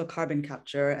coastal carbon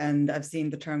capture, and I've seen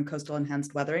the term coastal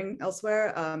enhanced weathering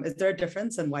elsewhere. Is there a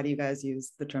difference, and why do you guys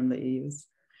use the term that you use?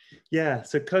 Yeah,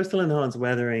 so coastal enhanced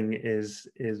weathering is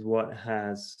what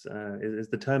has is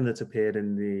the term that's appeared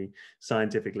in the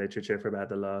scientific literature for about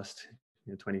the last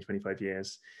 20, 25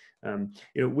 years.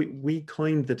 We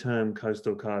coined the term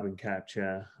coastal carbon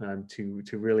capture to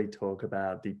really talk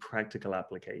about the practical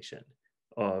application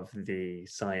of the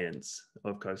science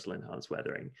of coastal enhanced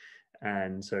weathering,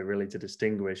 and so really to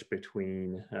distinguish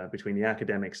between the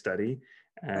academic study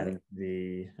and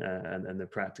the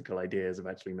practical ideas of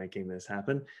actually making this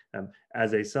happen.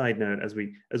 As a side note, as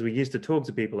we used to talk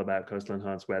to people about coastal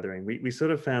enhanced weathering, we sort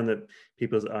of found that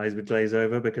people's eyes would glaze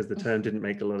over because the term didn't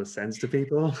make a lot of sense to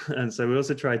people, and so we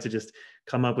also tried to just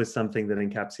come up with something that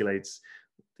encapsulates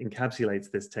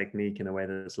this technique in a way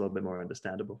that's a little bit more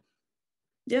understandable.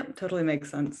 Yep, totally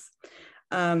makes sense.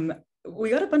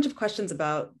 We got a bunch of questions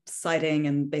about siting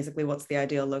and basically what's the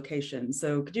ideal location.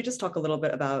 So could you just talk a little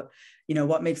bit about,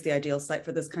 what makes the ideal site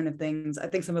for this kind of things? I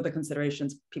think some of the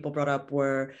considerations people brought up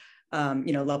were,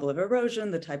 level of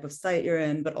erosion, the type of site you're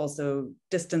in, but also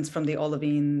distance from the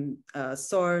olivine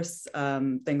source,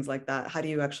 things like that. How do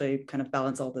you actually kind of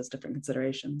balance all those different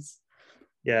considerations?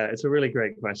 Yeah, it's a really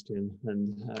great question.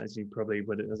 And as you probably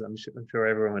would, as I'm sure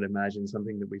everyone would imagine,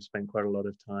 something that we've spent quite a lot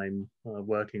of time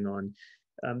working on.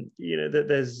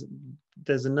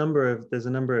 There's a number of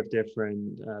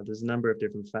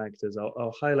different factors.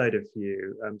 I'll highlight a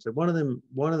few. So one of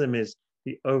them is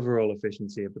the overall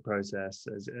efficiency of the process,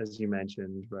 as you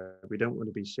mentioned. Right? We don't want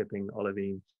to be shipping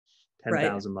olivine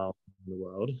 10,000 miles in the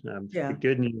world. The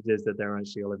good news is that there are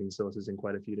actually olivine sources in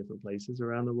quite a few different places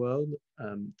around the world.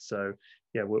 So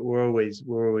yeah, we're always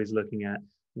looking at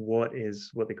what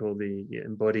they call the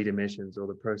embodied emissions, or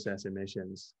the process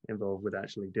emissions involved with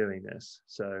actually doing this.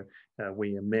 So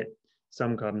we emit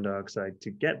some carbon dioxide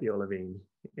to get the olivine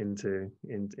into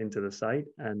the site,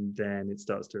 and then it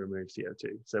starts to remove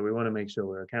CO2. So we want to make sure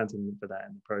we're accounting for that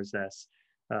in the process.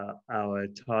 Our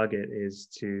target is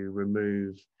to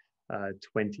remove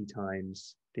 20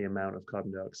 times the amount of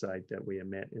carbon dioxide that we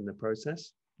emit in the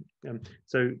process.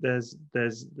 So there's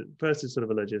first is sort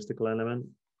of a logistical element.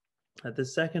 The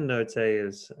second I would say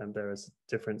is there are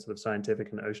different sort of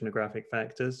scientific and oceanographic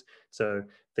factors. So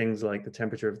things like the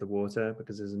temperature of the water,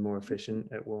 because this is more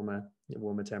efficient at warmer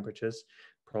temperatures.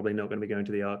 Probably not going to be going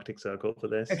to the Arctic Circle for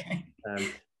this. Okay.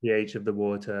 pH of the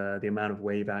water, the amount of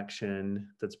wave action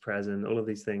that's present, all of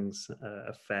these things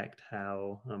affect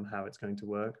how it's going to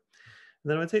work. And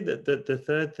then I would say that the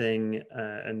third thing,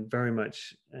 and very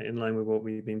much in line with what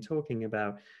we've been talking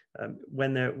about,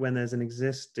 when there's an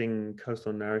existing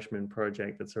coastal nourishment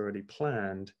project that's already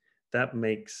planned, that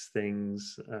makes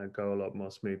things go a lot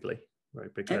more smoothly,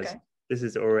 right? Because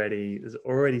there's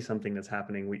already something that's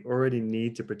happening. We already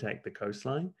need to protect the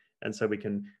coastline, and so we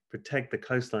can protect the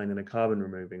coastline in a carbon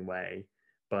removing way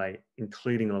by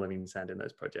including olivine sand in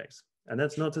those projects. And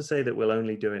that's not to say that we'll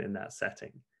only do it in that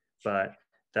setting, but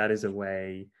that is a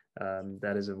way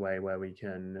where we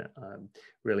can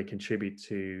really contribute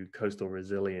to coastal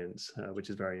resilience, which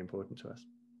is very important to us.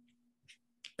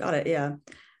 Got it. Yeah.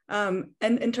 And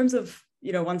in terms of,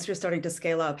 once you're starting to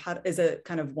scale up, how is it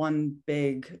kind of one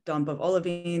big dump of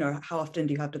olivine, or how often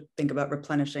do you have to think about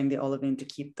replenishing the olivine to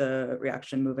keep the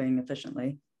reaction moving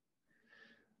efficiently?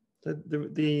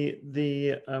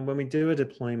 When we do a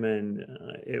deployment,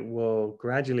 it will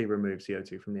gradually remove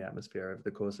CO2 from the atmosphere over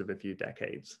the course of a few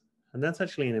decades. And that's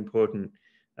actually an important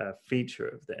feature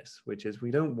of this, which is we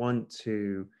don't want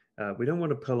to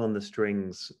pull on the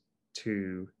strings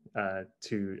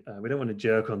we don't want to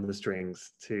jerk on the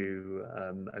strings too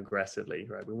aggressively,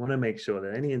 right? We want to make sure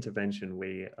that any intervention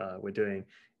we're doing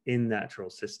in natural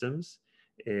systems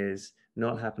is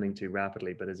not happening too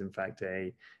rapidly, but is in fact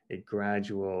a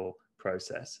gradual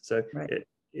process. So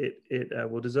it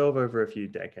will dissolve over a few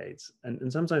decades.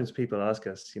 And sometimes people ask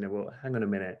us, well, hang on a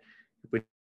minute.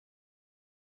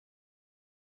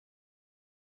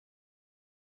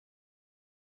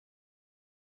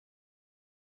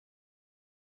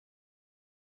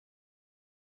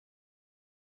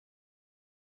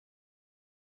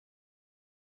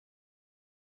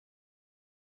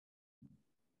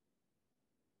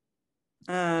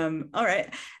 All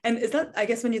right. And is that, I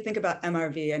guess, when you think about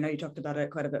MRV, I know you talked about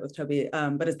it quite a bit with Toby,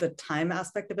 but is the time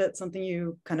aspect of it something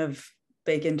you kind of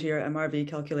bake into your MRV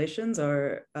calculations,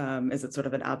 or is it sort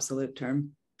of an absolute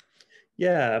term?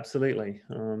 Yeah, absolutely.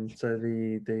 So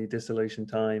the dissolution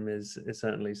time is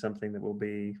certainly something that we'll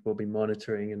be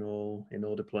monitoring in all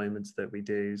deployments that we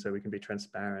do, so we can be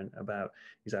transparent about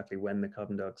exactly when the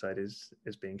carbon dioxide is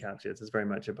being captured. So it's very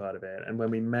much a part of it. And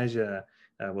when we measure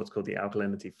what's called the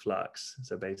alkalinity flux,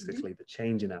 so basically the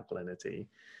change in alkalinity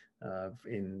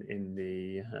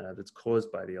that's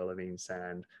caused by the olivine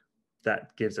sand,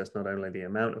 that gives us not only the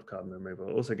amount of carbon removal,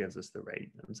 it also gives us the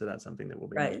rate. And so that's something that we'll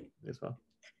be monitoring as well.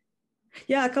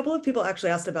 Yeah, a couple of people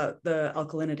actually asked about the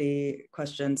alkalinity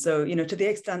question. So, to the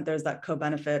extent there's that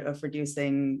co-benefit of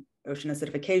reducing ocean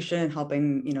acidification,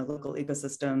 helping, local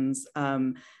ecosystems,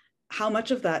 how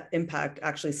much of that impact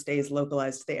actually stays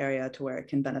localized to the area to where it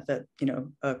can benefit,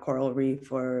 a coral reef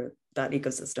or that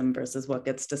ecosystem versus what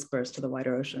gets dispersed to the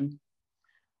wider ocean?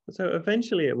 So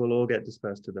eventually it will all get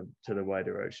dispersed to the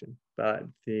wider ocean, but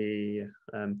the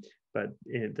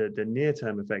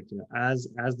near-term effect, as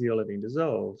the olivine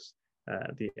dissolves,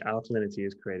 the alkalinity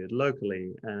is created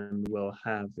locally and will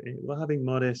have a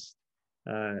modest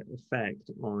effect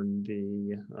on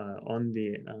the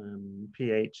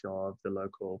pH of the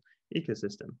local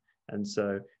ecosystem, and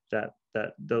so that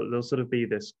there'll sort of be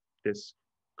this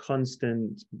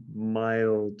constant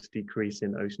mild decrease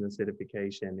in ocean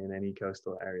acidification in any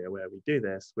coastal area where we do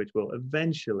this, which will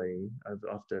eventually,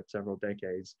 after several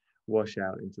decades, wash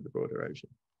out into the broader ocean.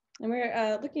 And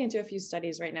we're looking into a few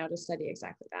studies right now to study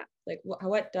exactly that. Like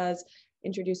what does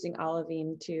introducing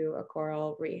olivine to a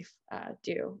coral reef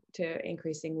do to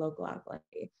increasing local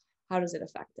alkalinity? How does it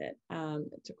affect it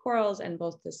to corals and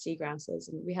both the seagrasses?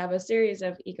 And we have a series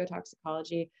of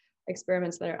ecotoxicology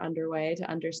experiments that are underway to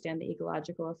understand the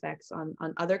ecological effects on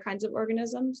other kinds of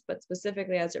organisms, but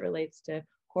specifically as it relates to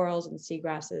corals and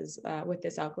seagrasses with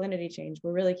this alkalinity change.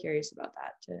 We're really curious about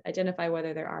that to identify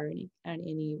whether there are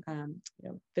any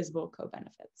visible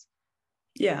co-benefits.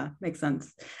 Yeah, makes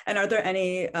sense. And are there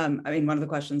any, one of the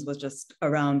questions was just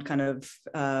around kind of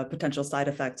potential side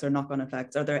effects or knock-on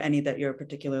effects. Are there any that you're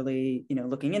particularly,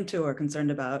 looking into or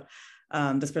concerned about?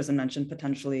 This person mentioned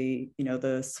potentially,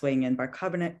 the swing in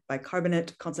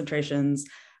bicarbonate concentrations,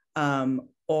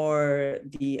 or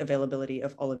the availability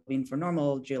of olivine for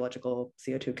normal geological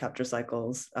CO2 capture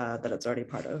cycles that it's already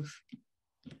part of.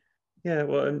 Yeah,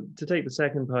 well, to take the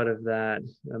second part of that,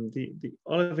 the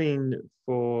olivine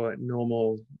for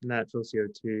normal natural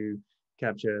CO2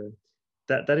 capture,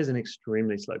 that is an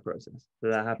extremely slow process. So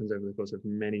that happens over the course of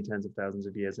many tens of thousands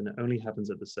of years, and it only happens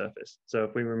at the surface. So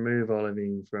if we remove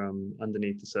olivine from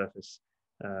underneath the surface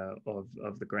of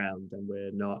the ground, then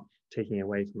we're not taking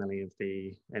away from any of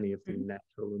the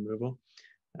natural removal.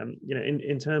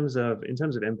 In terms of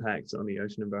impacts on the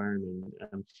ocean environment,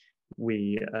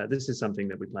 this is something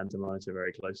that we plan to monitor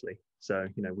very closely. So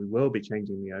we will be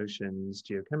changing the ocean's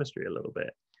geochemistry a little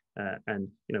bit, and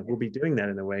we'll be doing that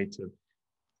in a way to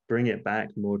bring it back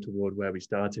more toward where we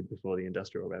started before the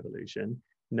Industrial Revolution.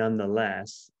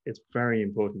 Nonetheless, it's very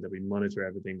important that we monitor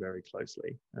everything very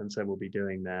closely, and so we'll be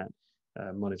doing that,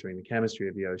 monitoring the chemistry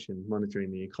of the ocean,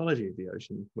 monitoring the ecology of the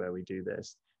ocean where we do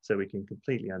this, so we can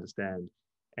completely understand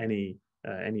any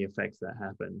effects that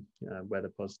happen, whether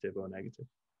positive or negative.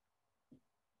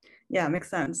 Yeah, makes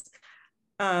sense.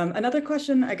 Another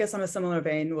question, I guess on a similar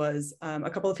vein, was a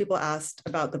couple of people asked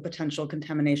about the potential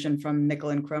contamination from nickel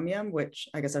and chromium, which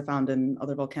I guess are found in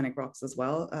other volcanic rocks as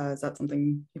well. Is that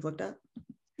something you've looked at?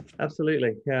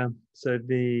 Absolutely, yeah. So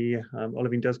the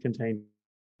olivine does contain,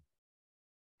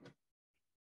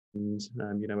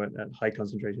 at high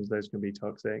concentrations, those can be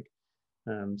toxic.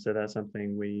 So that's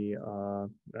something we are,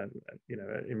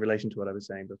 in relation to what I was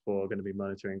saying before, going to be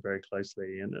monitoring very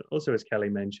closely. And also, as Kelly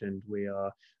mentioned, we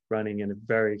are running in a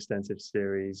very extensive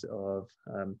series of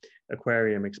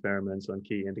aquarium experiments on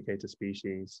key indicator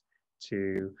species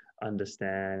to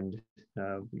understand,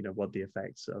 what the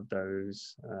effects of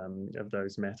those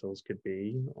metals could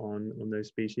be on those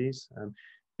species.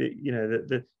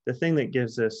 The thing that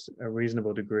gives us a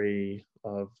reasonable degree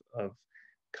of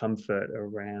comfort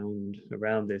around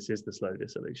this is the slow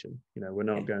dissolution. We're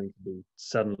not going to be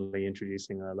suddenly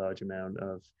introducing a large amount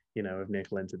of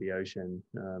nickel into the ocean,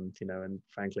 and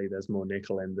frankly, there's more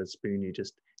nickel in the spoon you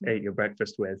just ate your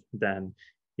breakfast with than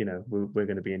we're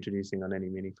going to be introducing on any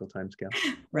meaningful timescale.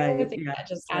 Right. I think that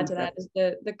just add to that is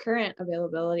the current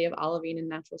availability of olivine in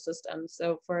natural systems.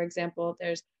 So, for example,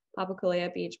 there's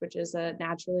Papakolea Beach, which is a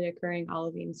naturally occurring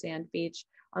olivine sand beach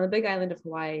on the Big Island of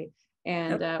Hawaii.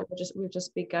 And we've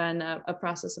just begun a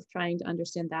process of trying to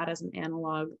understand that as an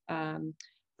analog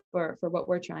for what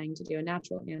we're trying to do, a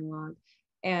natural analog.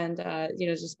 And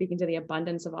just speaking to the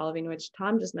abundance of olivine, which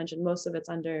Tom just mentioned, most of it's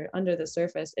under the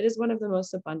surface. It is one of the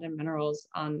most abundant minerals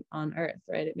on Earth,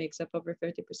 right? It makes up over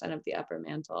 50% of the upper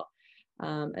mantle.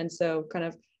 And so, kind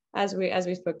of as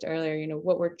we spoke to earlier,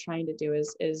 what we're trying to do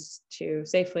is to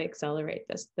safely accelerate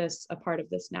this a part of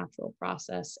this natural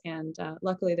process. And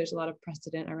luckily, there's a lot of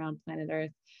precedent around planet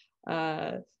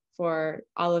Earth for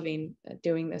olivine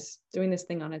doing this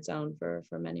thing on its own for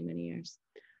many, many years.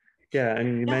 Yeah,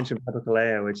 and you mentioned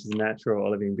Papakolea, which is a natural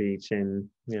olivine beach in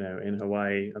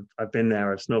Hawaii. I've been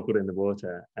there. I've snorkeled in the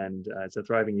water, and it's a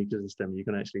thriving ecosystem. You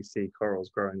can actually see corals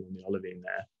growing on the olivine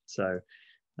there. So,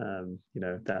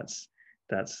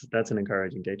 that's an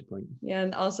encouraging data point. Yeah,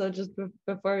 and also just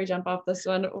before we jump off this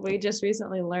one, we just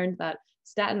recently learned that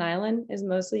Staten Island is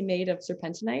mostly made of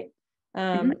serpentinite.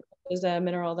 Is a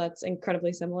mineral that's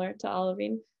incredibly similar to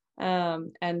olivine.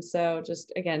 And so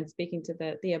just again, speaking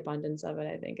to the abundance of it,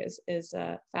 I think is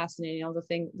fascinating. All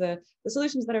the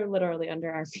solutions that are literally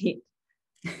under our feet.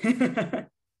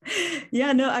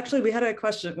 Yeah, no, actually we had a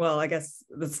question. Well, I guess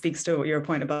this speaks to your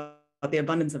point about the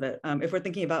abundance of it. If we're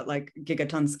thinking about like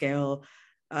gigaton scale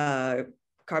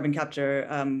carbon capture,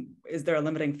 is there a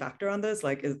limiting factor on this?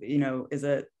 Like,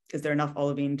 is there enough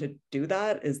olivine to do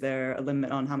that? Is there a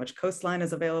limit on how much coastline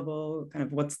is available? Kind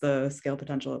of what's the scale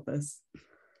potential of this?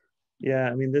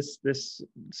 Yeah, I mean, this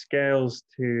scales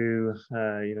to,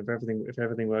 if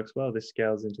everything works well, this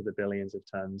scales into the billions of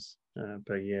tons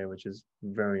per year, which is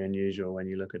very unusual when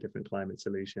you look at different climate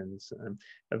solutions.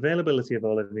 Availability of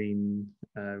olivine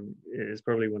is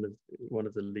probably one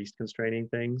of the least constraining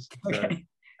things. Okay.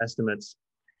 Estimates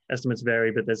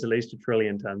vary, but there's at least 1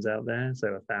 trillion tons out there,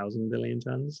 so 1,000 billion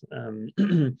tons.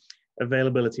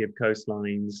 Availability of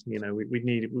coastlines, we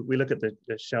look at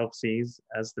the shelf seas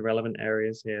as the relevant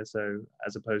areas here. So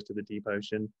as opposed to the deep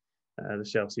ocean, the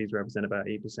shelf seas represent about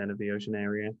 8% of the ocean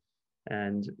area.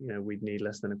 And, we'd need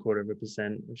less than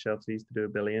 1/4% of shelf seas to do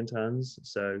 1 billion tons.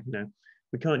 So,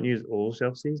 we can't use all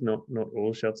shelf seas, not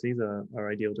all shelf seas are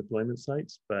ideal deployment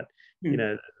sites, but,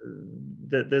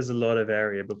 there's a lot of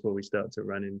area before we start to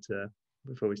run into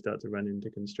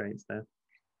constraints there.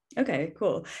 Okay,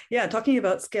 cool. Yeah, talking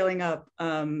about scaling up,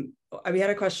 we had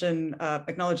a question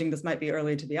acknowledging this might be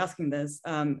early to be asking this.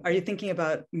 Are you thinking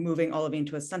about moving olivine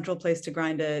to a central place to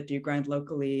grind it? Do you grind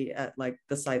locally at like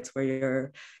the sites where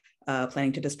you're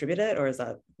planning to distribute it, or is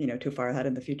that too far ahead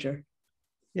in the future?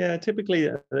 Yeah, typically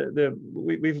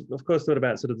we've of course thought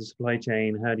about sort of the supply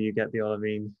chain. How do you get the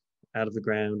olivine out of the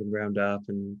ground and ground up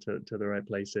and to the right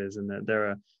places, and that there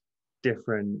are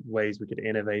different ways we could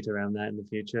innovate around that in the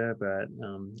future. But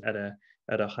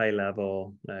at a high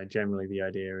level, generally the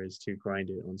idea is to grind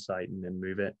it on site and then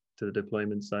move it to the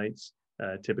deployment sites.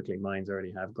 Typically mines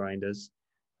already have grinders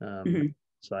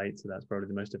site, so that's probably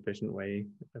the most efficient way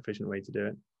to do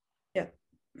it. Yeah,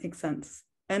 makes sense.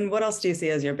 And what else do you see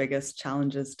as your biggest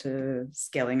challenges to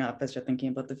scaling up as you're thinking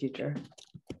about the future?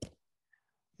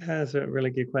 Yeah, that's a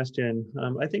really good question.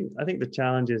 I think the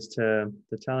challenges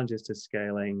to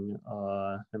scaling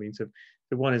are, I mean, so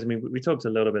the one is, I mean, we talked a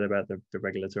little bit about the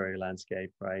regulatory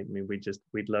landscape, right? I mean,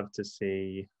 we'd love to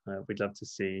see,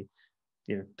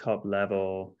 you know, top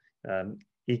level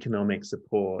economic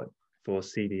support for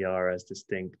CDR as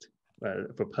distinct,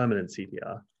 for permanent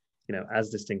CDR, you know, as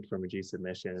distinct from reduced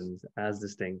emissions, as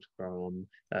distinct from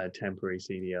temporary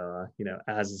CDR. You know,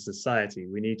 as a society,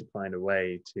 we need to find a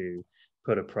way to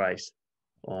put a price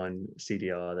on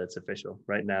CDR that's official.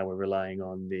 Right now, we're relying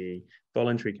on the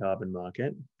voluntary carbon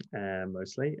market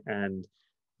mostly, and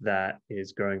that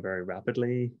is growing very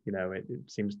rapidly. You know, it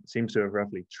seems to have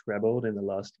roughly trebled in the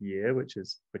last year, which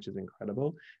is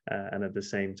incredible. And at the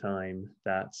same time,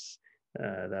 that's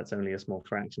only a small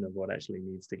fraction of what actually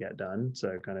needs to get done.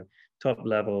 So kind of top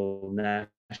level,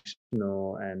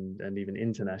 national, and even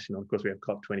international. Of course, we have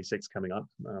COP26 coming up.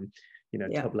 You know,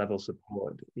 top level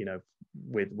support, you know,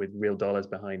 with real dollars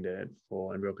behind it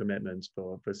and real commitments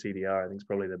for CDR, I think is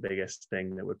probably the biggest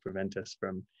thing that would prevent us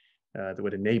from, that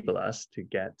would enable us to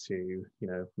get to, you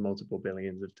know, multiple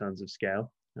billions of tons of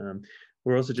scale.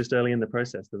 We're also just early in the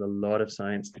process. There's a lot of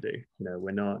science to do. You know,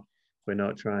 we're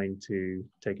not trying to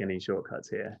take any shortcuts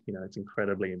here. You know, it's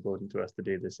incredibly important to us to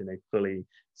do this in a fully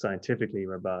scientifically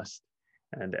robust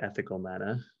and ethical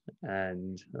manner.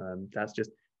 And that's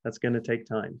going to take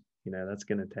time. You know, that's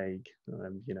going to take,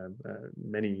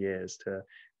 many years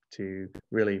to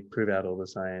really prove out all the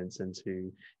science and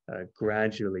to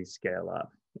gradually scale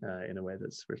up in a way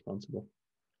that's responsible.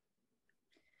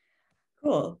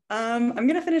 Cool. I'm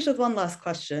going to finish with one last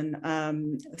question.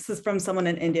 This is from someone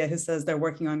in India who says they're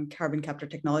working on carbon capture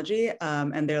technology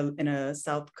and they're in a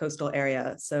south coastal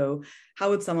area. So how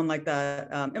would someone like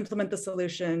that implement the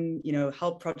solution, you know,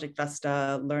 help Project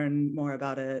Vesta, learn more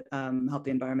about it, help the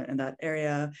environment in that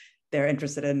area? They're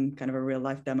interested in kind of a real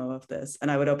life demo of this. And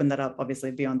I would open that up,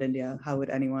 obviously, beyond India. How would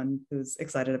anyone who's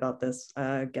excited about this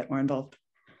get more involved?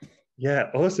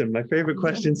 Yeah, awesome. My favorite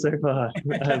question so far.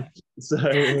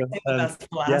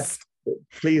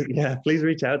 Please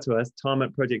reach out to us,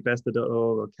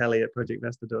 Tom@projectvesta.org or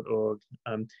Kelly@projectvesta.org.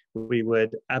 We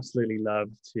would absolutely love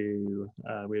to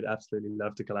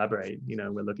collaborate. You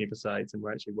know, we're looking for sites, and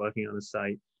we're actually working on a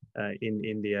site in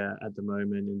India at the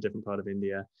moment, in a different part of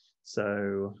India.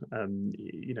 So,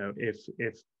 you know, if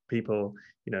people,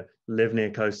 you know, live near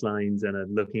coastlines and are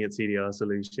looking at CDR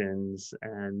solutions,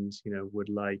 and, you know, would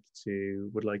like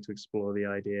to explore the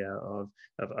idea of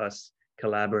us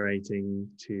collaborating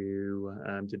to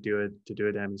do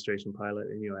a demonstration pilot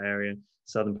in your area,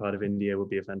 southern part of India would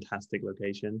be a fantastic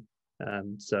location.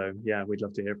 So yeah, we'd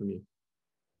love to hear from you.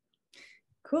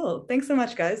 Cool. Thanks so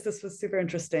much, guys. This was super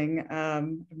interesting.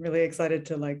 I'm really excited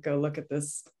to go look at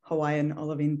this Hawaiian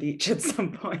olivine beach at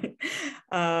some point.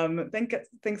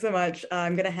 Thanks so much.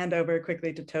 I'm going to hand over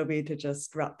quickly to Toby to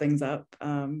just wrap things up.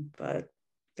 But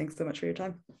thanks so much for your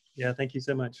time. Yeah, thank you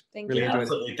so much. Thank you.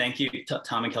 Absolutely. Thank you,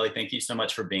 Tom and Kelly. Thank you so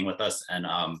much for being with us. And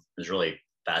it was really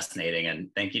fascinating. And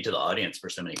thank you to the audience for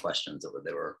so many questions.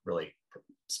 They were really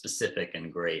specific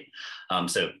and great.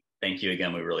 So thank you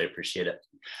again. We really appreciate it.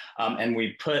 And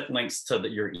we put links to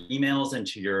your emails and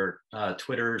to your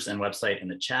Twitters and website in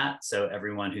the chat. So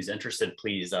everyone who's interested,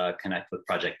 please connect with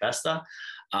Project Vesta.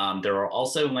 There are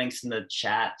also links in the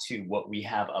chat to what we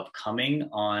have upcoming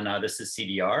on This Is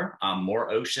CDR. More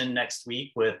ocean next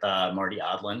week with Marty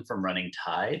Odlin from Running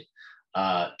Tide.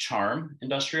 Charm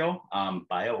Industrial,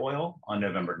 bio oil on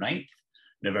November 9th.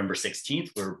 November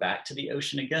 16th, we're back to the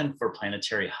ocean again for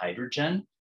planetary hydrogen.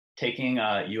 Taking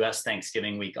US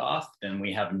Thanksgiving week off. Then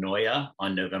we have NOIA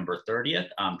on November 30th,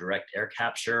 direct air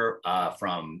capture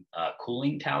from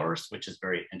cooling towers, which is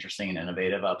very interesting and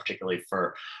innovative, particularly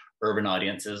for urban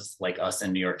audiences like us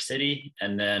in New York City.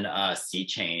 And then Sea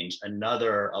Change,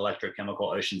 another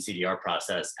electrochemical ocean CDR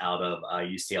process out of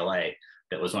UCLA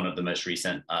that was one of the most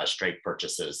recent strike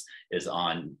purchases, is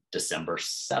on December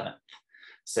 7th.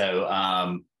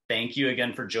 So thank you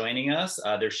again for joining us.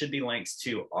 There should be links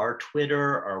to our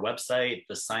Twitter, our website,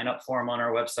 the sign up form on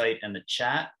our website, and the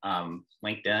chat,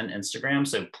 LinkedIn, Instagram.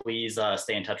 So please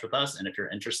stay in touch with us. And if you're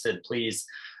interested, please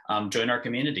join our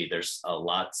community. There's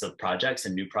lots of projects,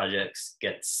 and new projects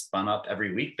get spun up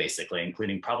every week, basically,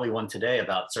 including probably one today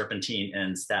about serpentine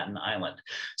in Staten Island.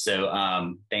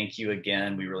 So thank you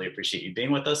again. We really appreciate you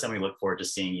being with us, and we look forward to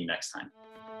seeing you next time.